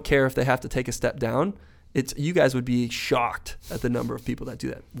they don't care if they have to take a step down, you guys would be shocked at the number of people that do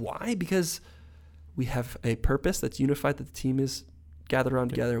that. Why? Because we have a purpose that's unified, that the team is gathered around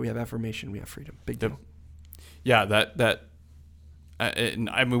together. We have affirmation. We have freedom. Big deal. Yeah, and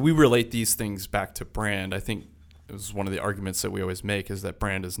I mean, we relate these things back to brand. I think it was one of the arguments that we always make is that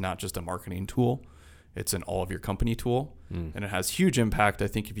brand is not just a marketing tool. It's an all of your company tool, and it has huge impact, I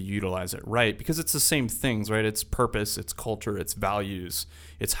think, if you utilize it right, because it's the same things, right? It's purpose, it's culture, it's values,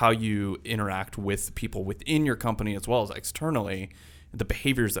 it's how you interact with people within your company as well as externally, the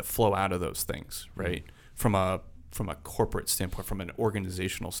behaviors that flow out of those things, right? From a corporate standpoint, from an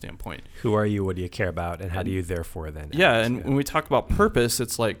organizational standpoint. Who are you? What do you care about? And how do you therefore then act? Yeah, and when we talk about purpose,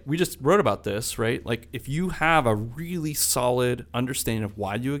 it's like we just wrote about this, right? Like if you have a really solid understanding of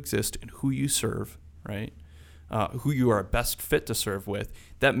why you exist and who you serve, right? Who you are best fit to serve with,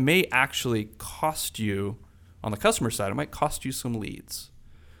 that may actually cost you, on the customer side, it might cost you some leads.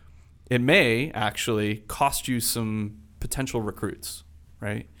 It may actually cost you some potential recruits,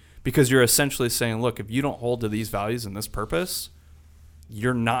 right? Because you're essentially saying, look, if you don't hold to these values and this purpose,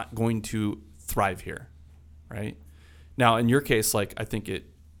 you're not going to thrive here, right? Now, in your case, like I think it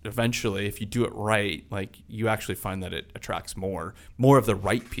eventually, if you do it right, like you actually find that it attracts more of the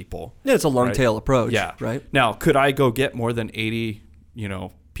right people. Yeah, it's a long tail approach. Yeah. Right. Now, could I go get more than 80,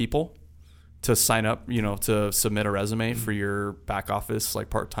 people to sign up, to submit a resume for your back office,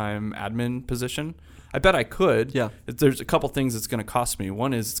 like part-time admin position? I bet I could. Yeah. There's a couple things it's going to cost me.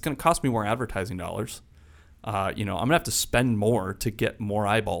 One is it's going to cost me more advertising dollars. I'm going to have to spend more to get more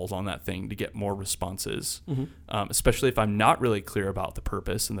eyeballs on that thing, to get more responses, especially if I'm not really clear about the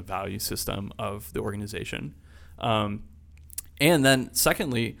purpose and the value system of the organization. And then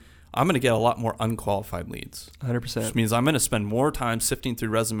secondly, I'm going to get a lot more unqualified leads. 100%. Which means I'm going to spend more time sifting through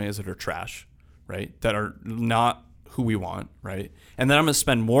resumes that are trash, right? That are not who we want, right? And then I'm going to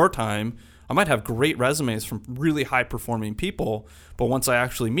spend more time. I might have great resumes from really high performing people, but once I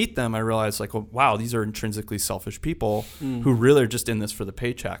actually meet them, I realize like, oh, wow, these are intrinsically selfish people who really are just in this for the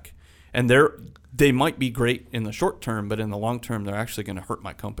paycheck. And they might be great in the short term, but in the long term, they're actually going to hurt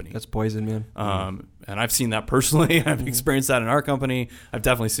my company. That's poison, man. And I've seen that personally. I've experienced that in our company. I've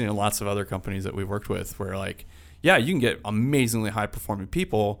definitely seen it in lots of other companies that we've worked with where like, yeah, you can get amazingly high performing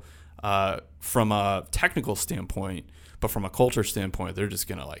people from a technical standpoint, but from a culture standpoint, they're just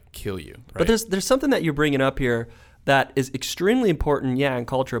going to like kill you. Right? But there's something that you're bringing up here that is extremely important, in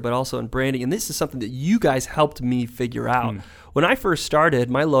culture, but also in branding. And this is something that you guys helped me figure out. When I first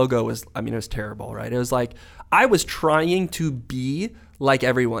started, my logo was, it was terrible, right? It was like, I was trying to be like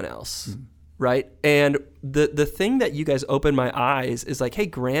everyone else, right? And the thing that you guys opened my eyes is like, hey,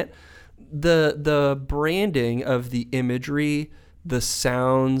 Grant, the branding of the imagery, the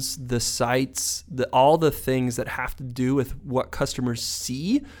sounds, the sights, all the things that have to do with what customers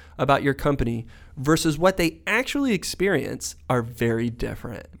see about your company versus what they actually experience are very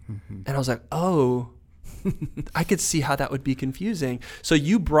different. And I was like, oh, I could see how that would be confusing. So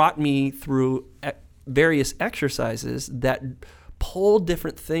you brought me through various exercises that pulled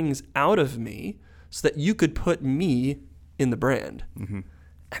different things out of me so that you could put me in the brand.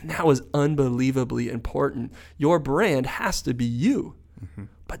 And that was unbelievably important. Your brand has to be you,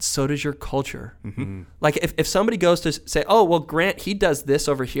 but so does your culture. Like if somebody goes to say, oh, well, Grant, he does this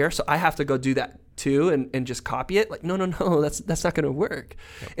over here, so I have to go do that too and just copy it. Like, no, that's not going to work.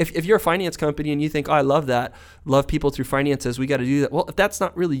 If you're a finance company and you think, oh, I love people through finances, we got to do that. Well, if that's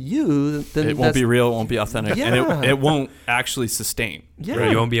not really you, then it won't be real, it won't be authentic, and it won't actually sustain.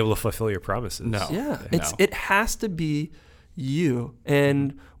 Right? You won't be able to fulfill your promises. No. Yeah, it has to be you.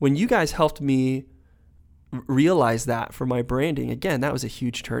 And when you guys helped me realized that for my branding, again, that was a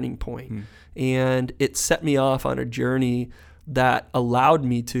huge turning point. And it set me off on a journey that allowed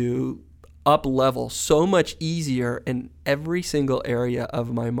me to up level so much easier in every single area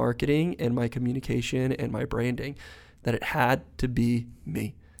of my marketing and my communication and my branding, that it had to be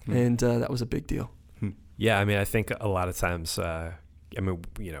me. And that was a big deal. Yeah, I mean, I think a lot of times,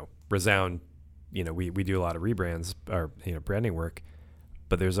 Resound, we do a lot of rebrands or, branding work,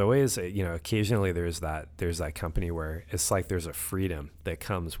 but there's always, occasionally there's that company where it's like there's a freedom that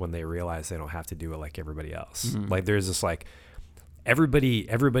comes when they realize they don't have to do it like everybody else. Like there's this like, everybody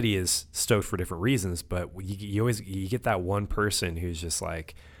is stoked for different reasons, but you get that one person who's just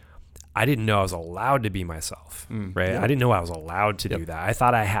like, I didn't know I was allowed to be myself, right? Yeah. I didn't know I was allowed to do that. I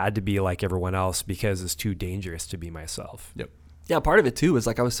thought I had to be like everyone else because it's too dangerous to be myself. Yep. Yeah, part of it too was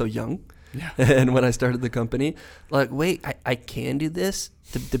like I was so young. Yeah. And when I started the company, like, wait, I can do this?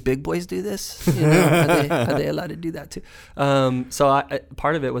 The big boys do this? Are they allowed to do that too? So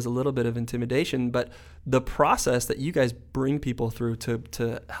part of it was a little bit of intimidation, but the process that you guys bring people through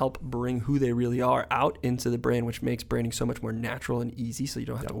to help bring who they really are out into the brand, which makes branding so much more natural and easy, so you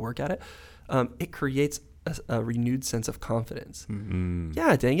don't have to work at it, it creates a renewed sense of confidence.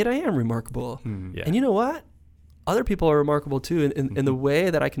 Yeah, dang it, I am remarkable. Yeah. And you know what? Other people are remarkable too, in the way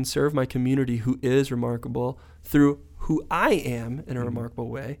that I can serve my community who is remarkable through who I am in a remarkable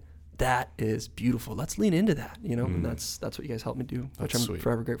way. That is beautiful. Let's lean into that, and that's what you guys helped me do, which I'm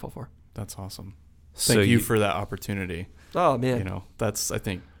forever grateful for. That's awesome. Thank you for that opportunity. Oh man. That's, I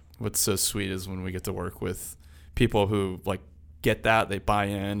think what's so sweet is when we get to work with people who like get that, they buy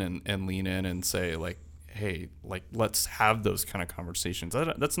in and lean in and say like, hey, like let's have those kind of conversations.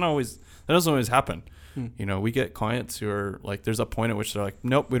 That doesn't always happen. We get clients who are like, there's a point at which they're like,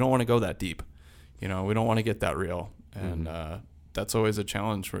 nope, we don't want to go that deep. We don't want to get that real. And that's always a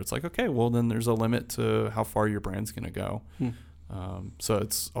challenge where it's like, okay, well then there's a limit to how far your brand's going to go. So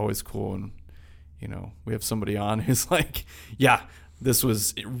it's always cool. And, we have somebody on who's like, yeah, this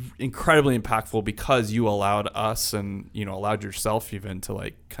was incredibly impactful because you allowed us and, allowed yourself even to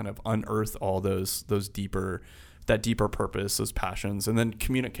like kind of unearth all that deeper purpose, those passions, and then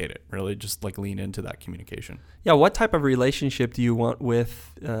communicate it, really just like lean into that communication. Yeah. What type of relationship do you want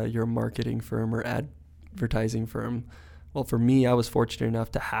with your marketing firm or advertising firm? Well, for me, I was fortunate enough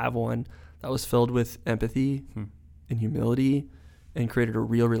to have one that was filled with empathy and humility and created a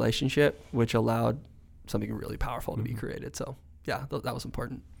real relationship, which allowed something really powerful to be created. So yeah, that was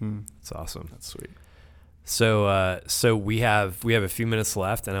important. That's awesome. That's sweet. So we have a few minutes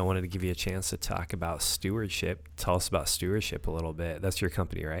left, and I wanted to give you a chance to talk about stewardship. Tell us about stewardship a little bit. That's your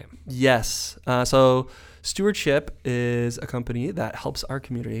company, right? Yes. So Stewardship is a company that helps our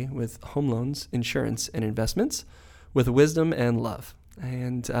community with home loans, insurance, and investments with wisdom and love.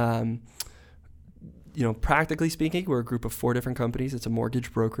 And practically speaking, we're a group of 4 different companies. It's a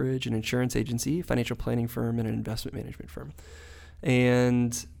mortgage brokerage, an insurance agency, financial planning firm, and an investment management firm.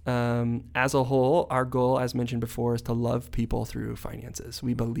 And as a whole, our goal, as mentioned before, is to love people through finances.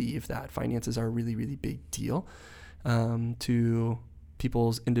 We believe that finances are a really, really big deal to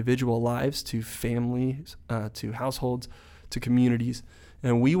people's individual lives, to families, to households, to communities.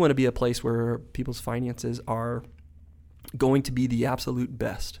 And we want to be a place where people's finances are going to be the absolute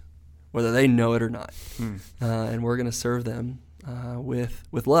best, whether they know it or not. And we're going to serve them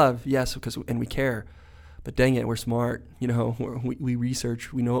with love, yes, and we care. But dang it, we're smart. We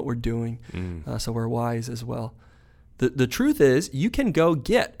research. We know what we're doing. So we're wise as well. The truth is, you can go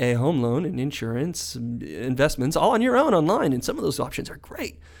get a home loan and insurance, investments, all on your own online, and some of those options are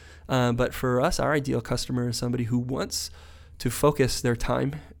great. But for us, our ideal customer is somebody who wants to focus their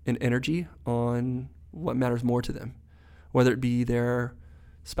time and energy on what matters more to them, whether it be their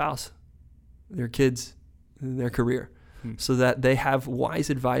spouse, their kids, their career, so that they have wise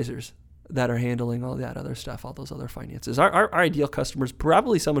advisors that are handling all that other stuff, all those other finances. Our ideal customer is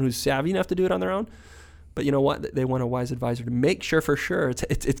probably someone who's savvy enough to do it on their own, but you know what? They want a wise advisor to make sure for sure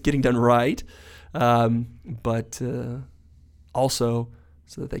it's getting done right, but also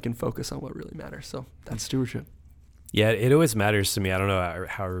so that they can focus on what really matters. So that's stewardship. Yeah, it always matters to me. I don't know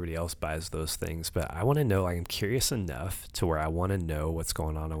how everybody else buys those things, but I want to know, like, I'm curious enough to where I want to know what's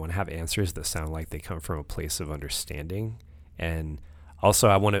going on. I want to have answers that sound like they come from a place of understanding. And also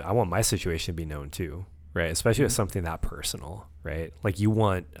I want my situation to be known too, right? Especially with something that personal, right? Like you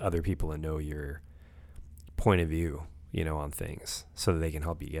want other people to know your point of view, on things so that they can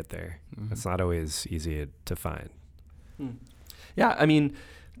help you get there. It's not always easy to find. Yeah. I mean,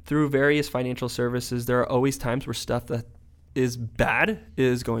 through various financial services, there are always times where stuff that is bad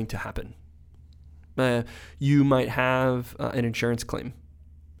is going to happen. You might have an insurance claim,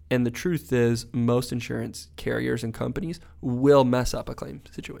 And the truth is, most insurance carriers and companies will mess up a claim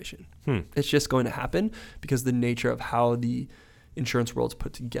situation. It's just going to happen because the nature of how the insurance world's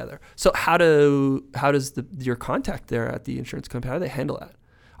put together. So how does your contact there at the insurance company, how do they handle that?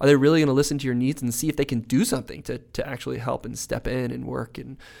 Are they really going to listen to your needs and see if they can do something to actually help and step in and work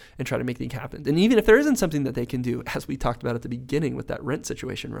and try to make things happen? And even if there isn't something that they can do, as we talked about at the beginning with that rent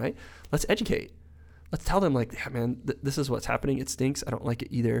situation, right? Let's educate. Let's tell them, like, yeah, man, this is what's happening. It stinks. I don't like it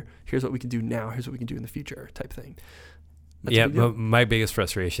either. Here's what we can do now. Here's what we can do in the future, type thing. That's but my biggest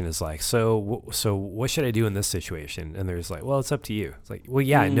frustration is like, so what should I do in this situation? And there's like, well, it's up to you. It's like, well,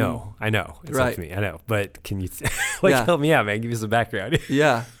 yeah, I know, it's up to me, I know, but can you help me out, man? Give me some background.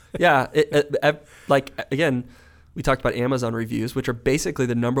 Yeah. Like, again, we talked about Amazon reviews, which are basically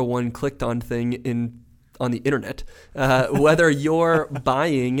the number one clicked on thing on the internet. Whether you're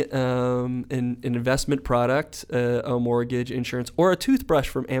buying an investment product, a mortgage, insurance, or a toothbrush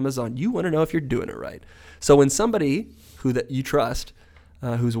from Amazon, you want to know if you're doing it right. So when somebody that you trust,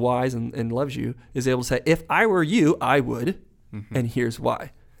 who's wise and loves you, is able to say, if I were you, I would, and here's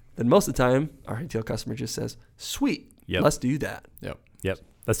why. Then most of the time, our retail customer just says, sweet, let's do that. Yep.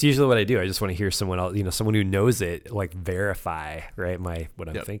 That's usually what I do. I just want to hear someone else, someone who knows it, like verify, right, what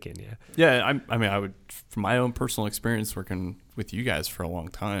I'm thinking. Yeah. I mean, I would, from my own personal experience working with you guys for a long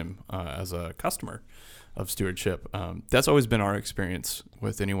time as a customer of Stewardship, that's always been our experience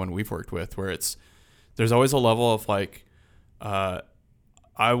with anyone we've worked with, where there's always a level of like,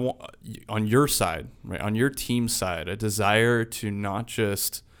 I want on your side, right, on your team's side, a desire to not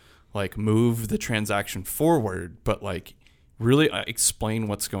just like move the transaction forward, but like really explain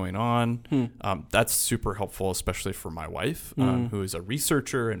what's going on. That's super helpful, especially for my wife, who is a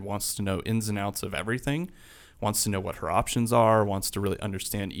researcher and wants to know ins and outs of everything, wants to know what her options are, wants to really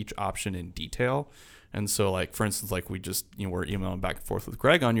understand each option in detail. And so, like, for instance, like we just, we're emailing back and forth with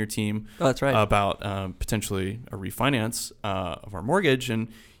Greg on your team about potentially a refinance of our mortgage. And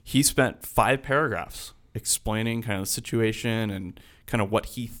he spent 5 paragraphs explaining kind of the situation and kind of what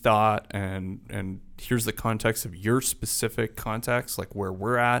he thought. And here's the context of your specific context, like where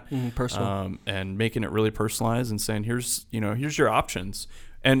we're at, personal, and making it really personalized and saying, here's your options.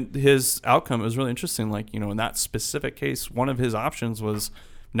 And his outcome was really interesting. Like, in that specific case, one of his options was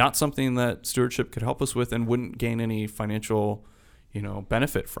not something that Stewardship could help us with and wouldn't gain any financial,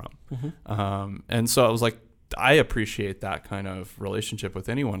 benefit from. And so I was like, I appreciate that kind of relationship with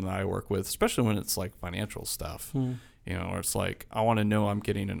anyone that I work with, especially when it's like financial stuff, where it's like, I want to know I'm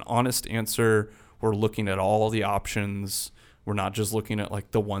getting an honest answer. We're looking at all the options. We're not just looking at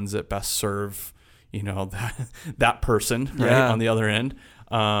like the ones that best serve, that person right on the other end.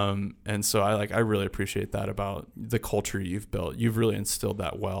 And so I really appreciate that about the culture you've built. You've really instilled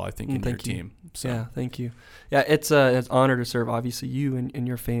that well, I think, in your team. So. Yeah, thank you. Yeah, it's an honor to serve, obviously, you and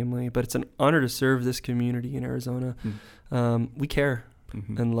your family, but it's an honor to serve this community in Arizona. We care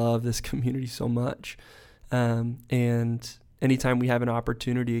and love this community so much. And anytime we have an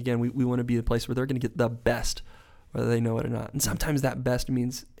opportunity, again, we want to be the place where they're going to get the best, whether they know it or not. And sometimes that best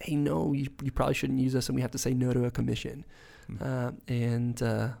means, hey, no, you probably shouldn't use us, and we have to say no to a commission. And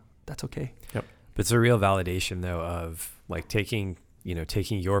that's okay. Yep. But it's a real validation, though, of like taking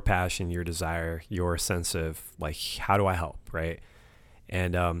your passion, your desire, your sense of like, how do I help, right?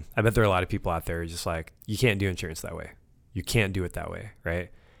 And I bet there are a lot of people out there just like, you can't do insurance that way. You can't do it that way, right?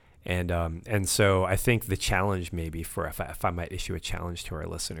 And so I think the challenge maybe if I might issue a challenge to our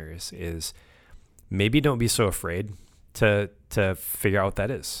listeners is maybe don't be so afraid to figure out what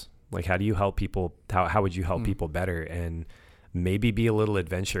that is. Like, how do you help people? How would you help people better? And maybe be a little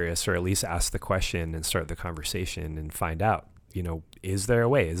adventurous, or at least ask the question and start the conversation and find out, is there a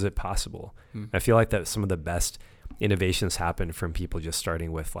way? Is it possible? I feel like that some of the best innovations happen from people just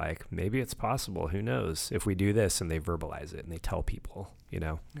starting with like, maybe it's possible. Who knows if we do this, and they verbalize it and they tell people,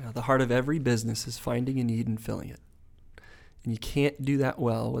 Yeah, the heart of every business is finding a need and filling it. And you can't do that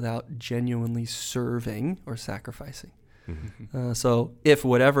well without genuinely serving or sacrificing. So if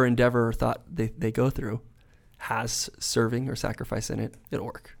whatever endeavor or thought they go through has serving or sacrifice in it, it'll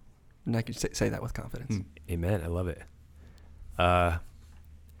work. And I can say that with confidence. Amen. I love it.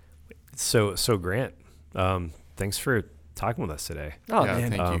 So Grant, thanks for talking with us today. Oh,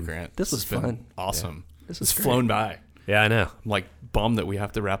 man. Thank you, Grant. This was fun. Awesome. Yeah. This was flown by. Yeah, I know. I'm like bummed that we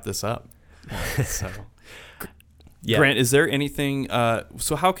have to wrap this up. So, yeah. Grant, is there anything,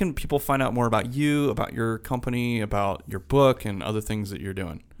 so how can people find out more about you, about your company, about your book and other things that you're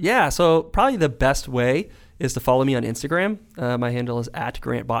doing? Yeah, so probably the best way is to follow me on Instagram. My handle is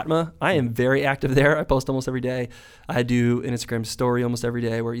 @GrantBotma. I am very active there. I post almost every day. I do an Instagram story almost every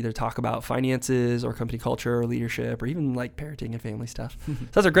day where I either talk about finances or company culture or leadership or even like parenting and family stuff. So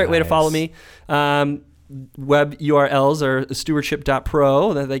that's a great way to follow me. Web URLs are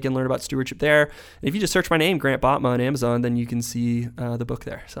stewardship.pro that they can learn about stewardship there. And if you just search my name, Grant Botma, on Amazon, then you can see the book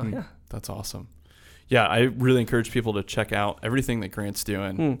there. So yeah. That's awesome. Yeah, I really encourage people to check out everything that Grant's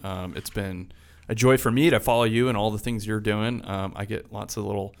doing. It's been a joy for me to follow you and all the things you're doing. I get lots of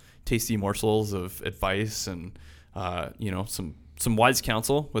little tasty morsels of advice and some wise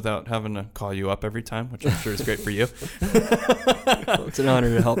counsel without having to call you up every time, which I'm sure is great for you. Well, it's an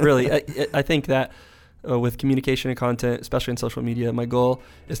honor to help. Really, I think that with communication and content, especially in social media, my goal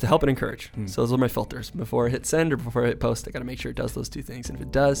is to help and encourage. So those are my filters. Before I hit send or before I hit post, I got to make sure it does those two things. And if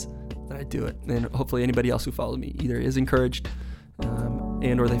it does, then I do it. And hopefully anybody else who follows me either is encouraged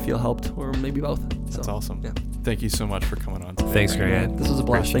and or they feel helped, or maybe both. That's so, awesome. Yeah. Thank you so much for coming on today. Thanks, Grant. This was a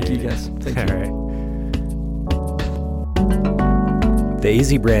blast. Thank you, guys. Thank you. All right. The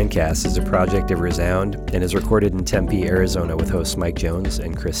AZ Brandcast is a project of Resound and is recorded in Tempe, Arizona with hosts Mike Jones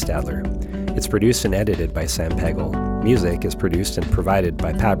and Chris Stadler. It's produced and edited by Sam Pagel. Music is produced and provided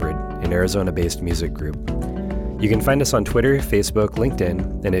by Pabrid, an Arizona-based music group. You can find us on Twitter, Facebook,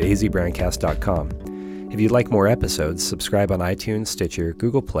 LinkedIn, and at azbrandcast.com. If you'd like more episodes, subscribe on iTunes, Stitcher,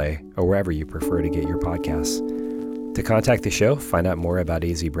 Google Play, or wherever you prefer to get your podcasts. To contact the show, find out more about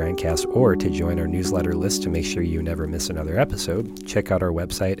AZ Brandcast, or to join our newsletter list to make sure you never miss another episode, check out our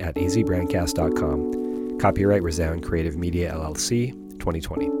website at azbrandcast.com. Copyright Resound Creative Media LLC,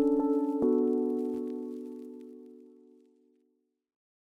 2020.